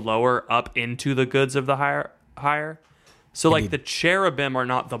bring the lower up into the goods of the higher. So like the cherubim are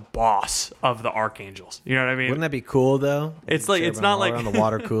not the boss of the archangels. You know what I mean? Wouldn't that be cool though? It's like it's not like on the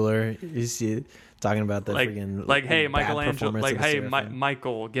water cooler. You see it talking about the like hey Michelangelo, like hey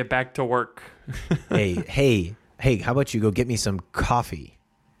Michael, get back to work. hey, how about you go get me some coffee?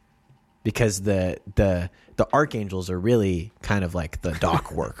 because the archangels are really kind of like the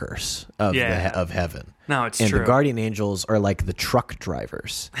dock workers of of heaven. No, it's and true. The guardian angels are like the truck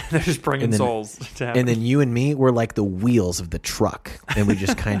drivers. They're just bringing souls to heaven. And then you and me, we're like the wheels of the truck, and we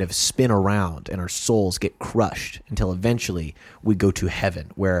just kind of spin around, and our souls get crushed until eventually we go to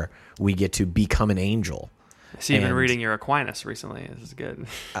heaven, where we get to become an angel. So you've been reading your Aquinas recently. This is good.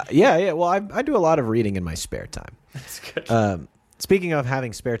 Yeah. Well, I do a lot of reading in my spare time. That's good. Speaking of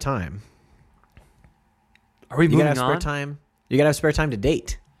having spare time, are we moving you gotta have on? spare time. You gotta have spare time to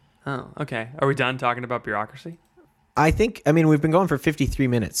date. Oh, okay. Are we done talking about bureaucracy? I mean, we've been going for 53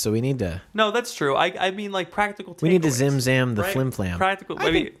 minutes, so we need to. No, that's true. I mean, like practical takeaways. We need to zim zam the right? flim flam. Practical.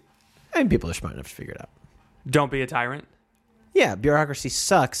 I think people are smart enough to figure it out. Don't be a tyrant. Yeah, bureaucracy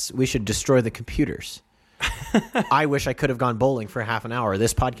sucks. We should destroy the computers. I wish I could have gone bowling for half an hour.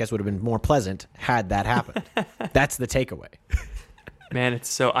 This podcast would have been more pleasant had that happened. That's the takeaway. Man, it's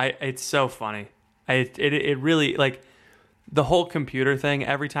so funny. It really, like, the whole computer thing,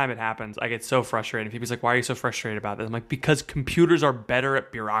 every time it happens, I get so frustrated. People's like, why are you so frustrated about this? I'm like, because computers are better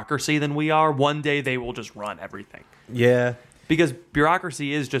at bureaucracy than we are. One day they will just run everything. Yeah. Because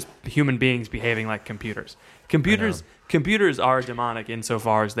bureaucracy is just human beings behaving like computers. Computers are demonic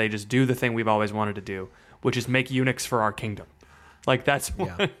insofar as they just do the thing we've always wanted to do, which is make eunuchs for our kingdom. Like that's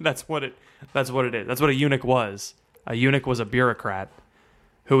what it is. That's what a eunuch was. A eunuch was a bureaucrat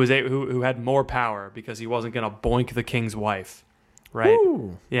who had more power because he wasn't going to boink the king's wife, right?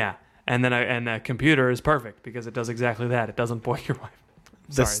 Woo. Yeah. And then a computer is perfect because it does exactly that. It doesn't boink your wife.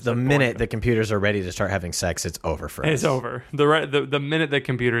 The minute the computers are ready to start having sex, it's over for us. It's over. The minute that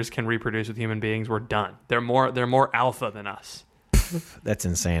computers can reproduce with human beings, we're done. They're more alpha than us. That's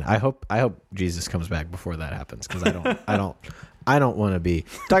insane. I hope Jesus comes back before that happens, because I don't want to be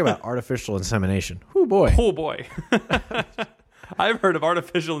talking about artificial insemination. Oh boy. Oh boy. I've heard of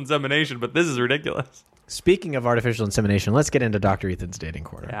artificial insemination, but this is ridiculous. Speaking of artificial insemination, let's get into Dr. Ethan's dating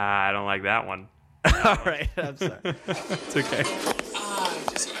corner. Yeah, I don't like that one. All right, I'm sorry. It's okay.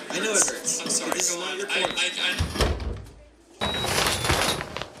 I know it hurts. I'm sorry. This is not your fault.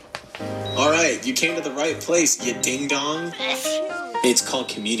 All right, you came to the right place, you ding dong. It's called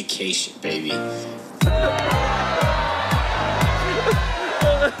communication, baby.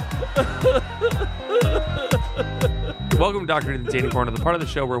 Welcome, Dr. Ethan's Dating Corner, the part of the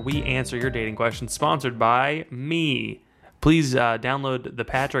show where we answer your dating questions, sponsored by me. Please download the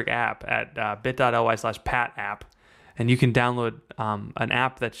Patrick app at bit.ly/Pat app. And you can download an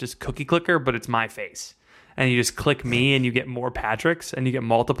app that's just cookie clicker, but it's my face. And you just click me and you get more Patricks and you get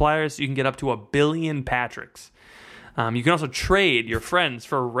multipliers. You can get up to 1 billion Patricks. You can also trade your friends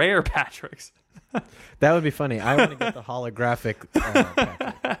for rare Patricks. That would be funny. I want to get the holographic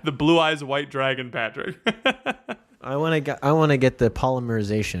Patrick. The blue eyes white dragon Patrick. I want to get the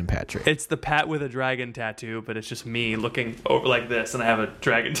polymerization Patrick. It's the Pat with a dragon tattoo, but it's just me looking over like this, and I have a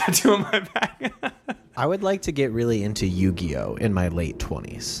dragon tattoo on my back. I would like to get really into Yu-Gi-Oh in my late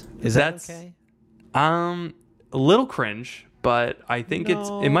 20s. Is that okay? A little cringe, but I think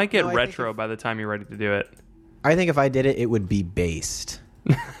it might get retro by the time you're ready to do it. I think if I did it, it would be based.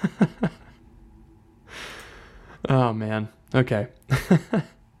 Oh man. Okay.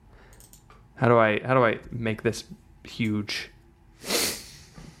 How do I make this huge?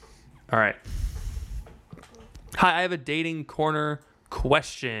 All right. Hi, I have a dating corner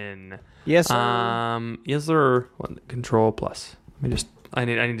question. Yes, sir. Is there Control plus? I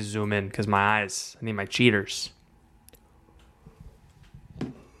need to zoom in because my eyes. I need my cheaters.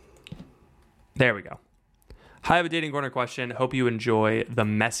 There we go. Hi, I have a dating corner question. Hope you enjoy the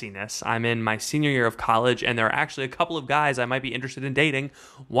messiness. I'm in my senior year of college, and there are actually a couple of guys I might be interested in dating.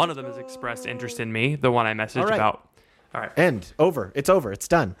 One of them has expressed interest in me, the one I messaged about. All right. End. Over. It's over. It's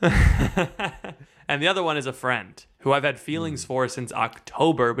done. And the other one is a friend who I've had feelings for since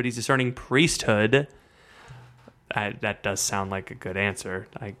October, but he's discerning priesthood. That does sound like a good answer.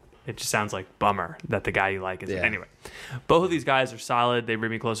 It just sounds like bummer that the guy you like is... Yeah. Anyway, both of these guys are solid. They bring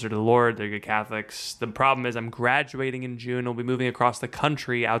me closer to the Lord. They're good Catholics. The problem is I'm graduating in June. I'll be moving across the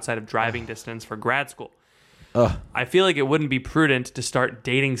country outside of driving distance for grad school. I feel like it wouldn't be prudent to start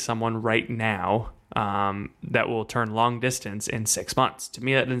dating someone right now that will turn long distance in 6 months. To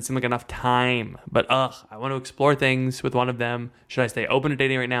me, that doesn't seem like enough time. But I want to explore things with one of them. Should I stay open to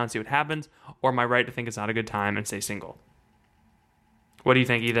dating right now and see what happens? Or am I right to think it's not a good time and stay single? What do you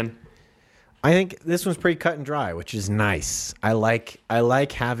think, Ethan? I think this one's pretty cut and dry, which is nice. I like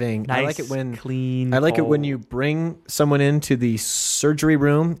having. Nice, I like it when clean. I like it when cold. you bring someone into the surgery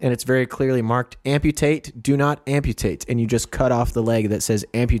room and it's very clearly marked amputate, do not amputate, and you just cut off the leg that says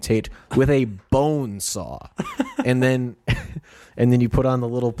amputate with a bone saw, and then you put on the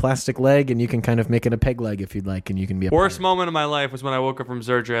little plastic leg and you can kind of make it a peg leg if you'd like, and you can be a Worst pirate. moment of my life was when I woke up from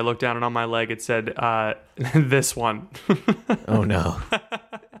surgery. I looked down and on my leg it said, "This one." Oh no.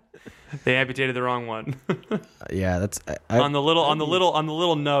 They amputated the wrong one. Yeah, that's on the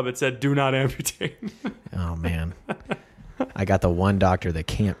little nub it said, "Do not amputate." Oh man. I got the one doctor that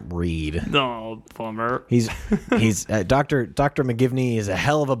can't read. No, bummer. He's Dr. McGivney is a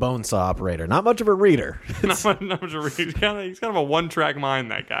hell of a bone saw operator. Not much of a reader. Not much to read. He's kind of a one-track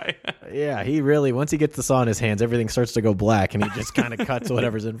mind, that guy. Yeah, he really, once he gets the saw in his hands, everything starts to go black and he just kind of cuts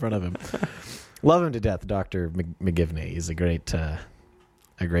whatever's in front of him. Love him to death, Dr. McGivney. He's a great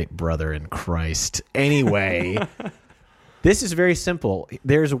brother in Christ. Anyway, this is very simple.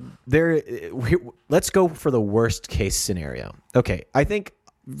 Let's go for the worst case scenario. Okay, I think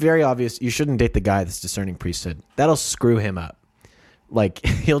very obvious. You shouldn't date the guy that's discerning priesthood. That'll screw him up. Like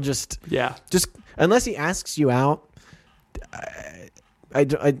he'll just unless he asks you out. I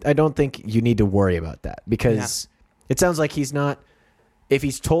don't think you need to worry about that because it sounds like he's not. If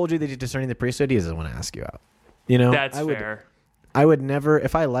he's told you that he's discerning the priesthood, he doesn't want to ask you out. You know, that's fair. I would never,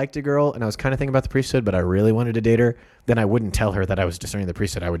 if I liked a girl and I was kind of thinking about the priesthood, but I really wanted to date her, then I wouldn't tell her that I was discerning the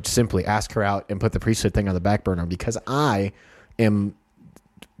priesthood. I would simply ask her out and put the priesthood thing on the back burner because I am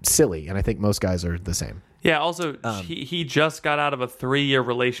silly, and I think most guys are the same. Yeah, also, he just got out of a 3-year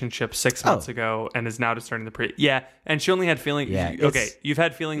relationship 6 months ago and is now discerning the priesthood. Yeah, and she only had feelings. Yeah, okay, you've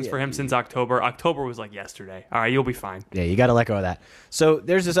had feelings for him since October. October was like yesterday. All right, you'll be fine. Yeah, you got to let go of that. So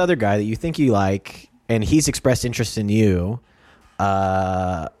there's this other guy that you think you like, and he's expressed interest in you.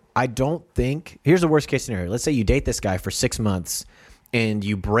 I don't think. Here's the worst case scenario. Let's say you date this guy for 6 months, and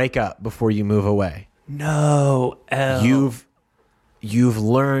you break up before you move away. No, You've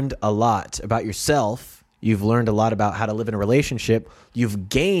learned a lot about yourself. You've learned a lot about how to live in a relationship. You've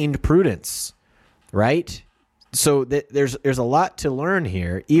gained prudence, right? So there's a lot to learn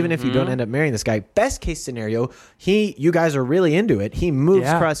here, even if you don't end up marrying this guy. Best case scenario, you guys are really into it. He moves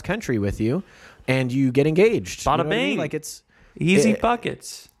cross country with you, and you get engaged. Bada You know what I mean? bing. Like it's easy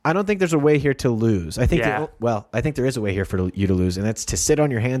buckets. I don't think there's a way here to lose. I think I think there is a way here for you to lose, and that's to sit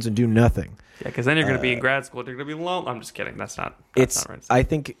on your hands and do nothing. Yeah, because then you're going to be in grad school. You're going to be alone. I'm just kidding. That's not right. I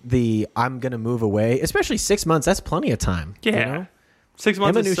think I'm going to move away, especially 6 months. That's plenty of time. Yeah. You know? 6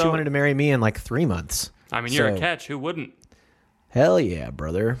 months Emma is knew she wanted to marry me in like 3 months. I mean, you're a catch. Who wouldn't? Hell yeah,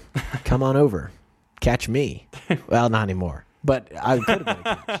 brother. Come on over. Catch me. Well, not anymore. But I could have been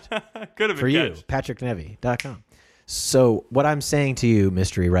a catch. Could have been For you, patricknevy.com. So what I'm saying to you,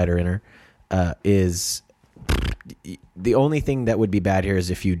 mystery writer inner, is the only thing that would be bad here is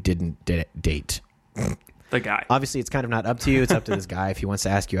if you didn't date the guy. Obviously, it's kind of not up to you. It's up to this guy if he wants to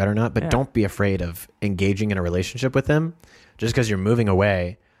ask you out or not. But don't be afraid of engaging in a relationship with him just because you're moving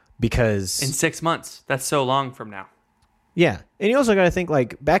away. Because in 6 months, that's so long from now. Yeah, and you also got to think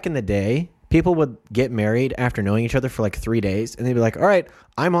like back in the day, people would get married after knowing each other for like 3 days, and they'd be like, "All right,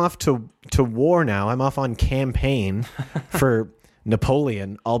 I'm off to war now. I'm off on campaign for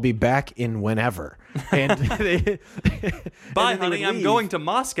Napoleon. I'll be back in whenever." And bye, honey. I'm going to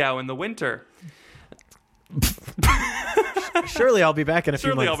Moscow in the winter. Surely I'll be back in a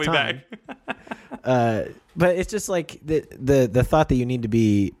few months. Surely I'll be back. But it's just like the thought that you need to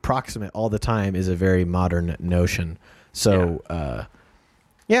be proximate all the time is a very modern notion. So,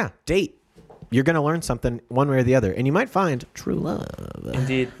 date. You're going to learn something one way or the other, and you might find true love.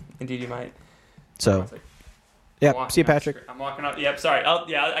 Indeed, you might. So, yeah. See you, Patrick. I'm walking up. Yep. Sorry.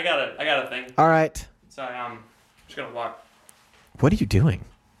 I got a thing. All right. Sorry. I'm just gonna walk. What are you doing?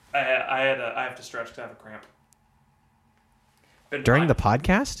 I have to stretch because I have a cramp. During the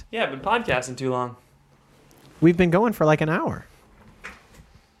podcast? Yeah, I've been podcasting too long. We've been going for like an hour.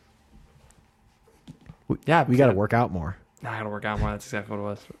 We got to work out more. I got to work out more. That's exactly what it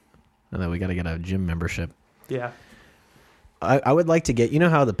was. And then we got to get a gym membership. Yeah. I would like to get, you know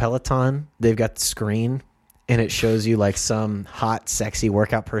how the Peloton, they've got the screen and it shows you like some hot, sexy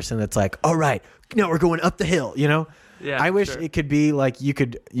workout person that's like, all right, now we're going up the hill, you know? Yeah, I wish it could be like you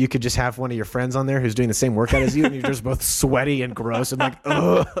could just have one of your friends on there who's doing the same workout as you, and you're just both sweaty and gross and like,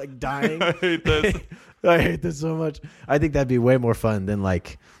 oh, like dying. I hate this. I hate this so much. I think that'd be way more fun than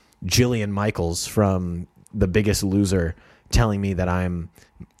like Jillian Michaels from The Biggest Loser telling me that I'm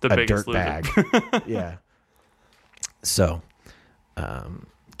a dirt bag. Yeah. So,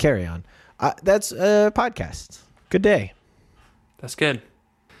 carry on. That's a podcast. Good day. That's good.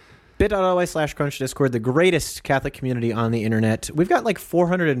 bit.ly/crunch Discord, the greatest Catholic community on the internet. We've got like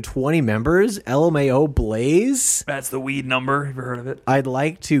 420 members. LMAO Blaze. That's the weed number. Have you heard of it? I'd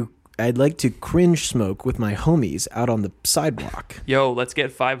like to cringe smoke with my homies out on the sidewalk. Yo, let's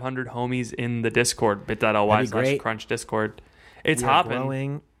get 500 homies in the Discord. bit.ly/crunch Discord. It's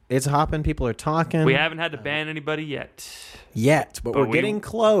hopping. It's hopping. People are talking. We haven't had to ban anybody yet. But we're getting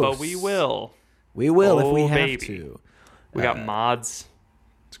close. But we will. We will if we have to. We got mods.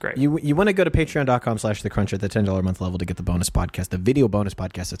 It's great. You want to go to patreon.com/thecrunch at the $10 a month level to get the bonus podcast, the video bonus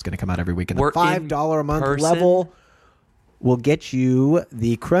podcast that's going to come out every week. And the $5 a month level will get you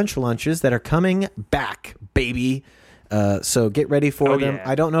the Crunch lunches that are coming back, baby. So get ready for them. Yeah.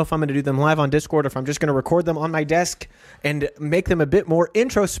 I don't know if I'm going to do them live on Discord or if I'm just going to record them on my desk and make them a bit more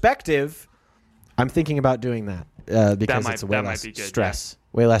introspective. I'm thinking about doing that because it's way less stress. Yeah.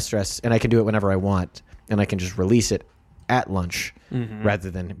 Way less stress, and I can do it whenever I want, and I can just release it at lunch rather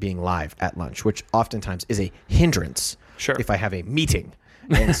than being live at lunch, which oftentimes is a hindrance if I have a meeting.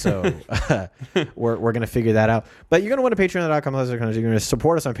 And so we're going to figure that out. But you're going to want to patreon.com/crunch. You're going to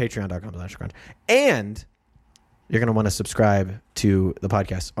support us on patreon.com/crunch. And you're going to want to subscribe to the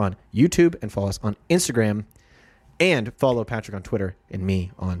podcast on YouTube and follow us on Instagram and follow Patrick on Twitter and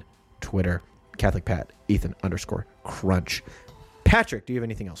me on Twitter. Catholic Pat, Ethan_Crunch. Patrick, do you have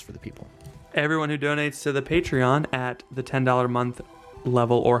anything else for the people? Everyone who donates to the Patreon at the $10 a month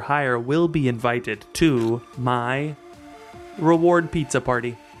level or higher will be invited to my reward pizza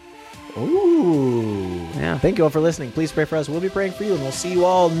party. Ooh. Yeah. Thank you all for listening. Please pray for us. We'll be praying for you, and we'll see you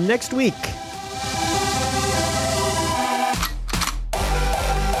all next week.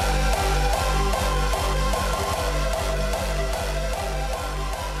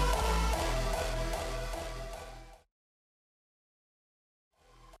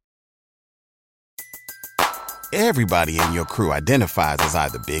 Everybody in your crew identifies as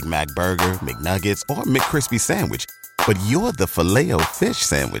either Big Mac Burger, McNuggets, or McCrispy Sandwich. But you're the Filet-O-Fish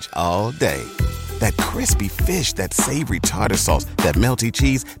Sandwich all day. That crispy fish, that savory tartar sauce, that melty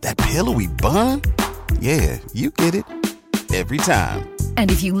cheese, that pillowy bun. Yeah, you get it. Every time.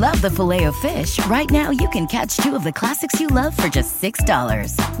 And if you love the Filet-O-Fish, right now you can catch two of the classics you love for just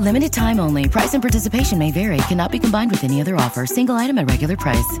 $6. Limited time only. Price and participation may vary. Cannot be combined with any other offer. Single item at regular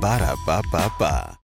price. Ba-da-ba-ba-ba.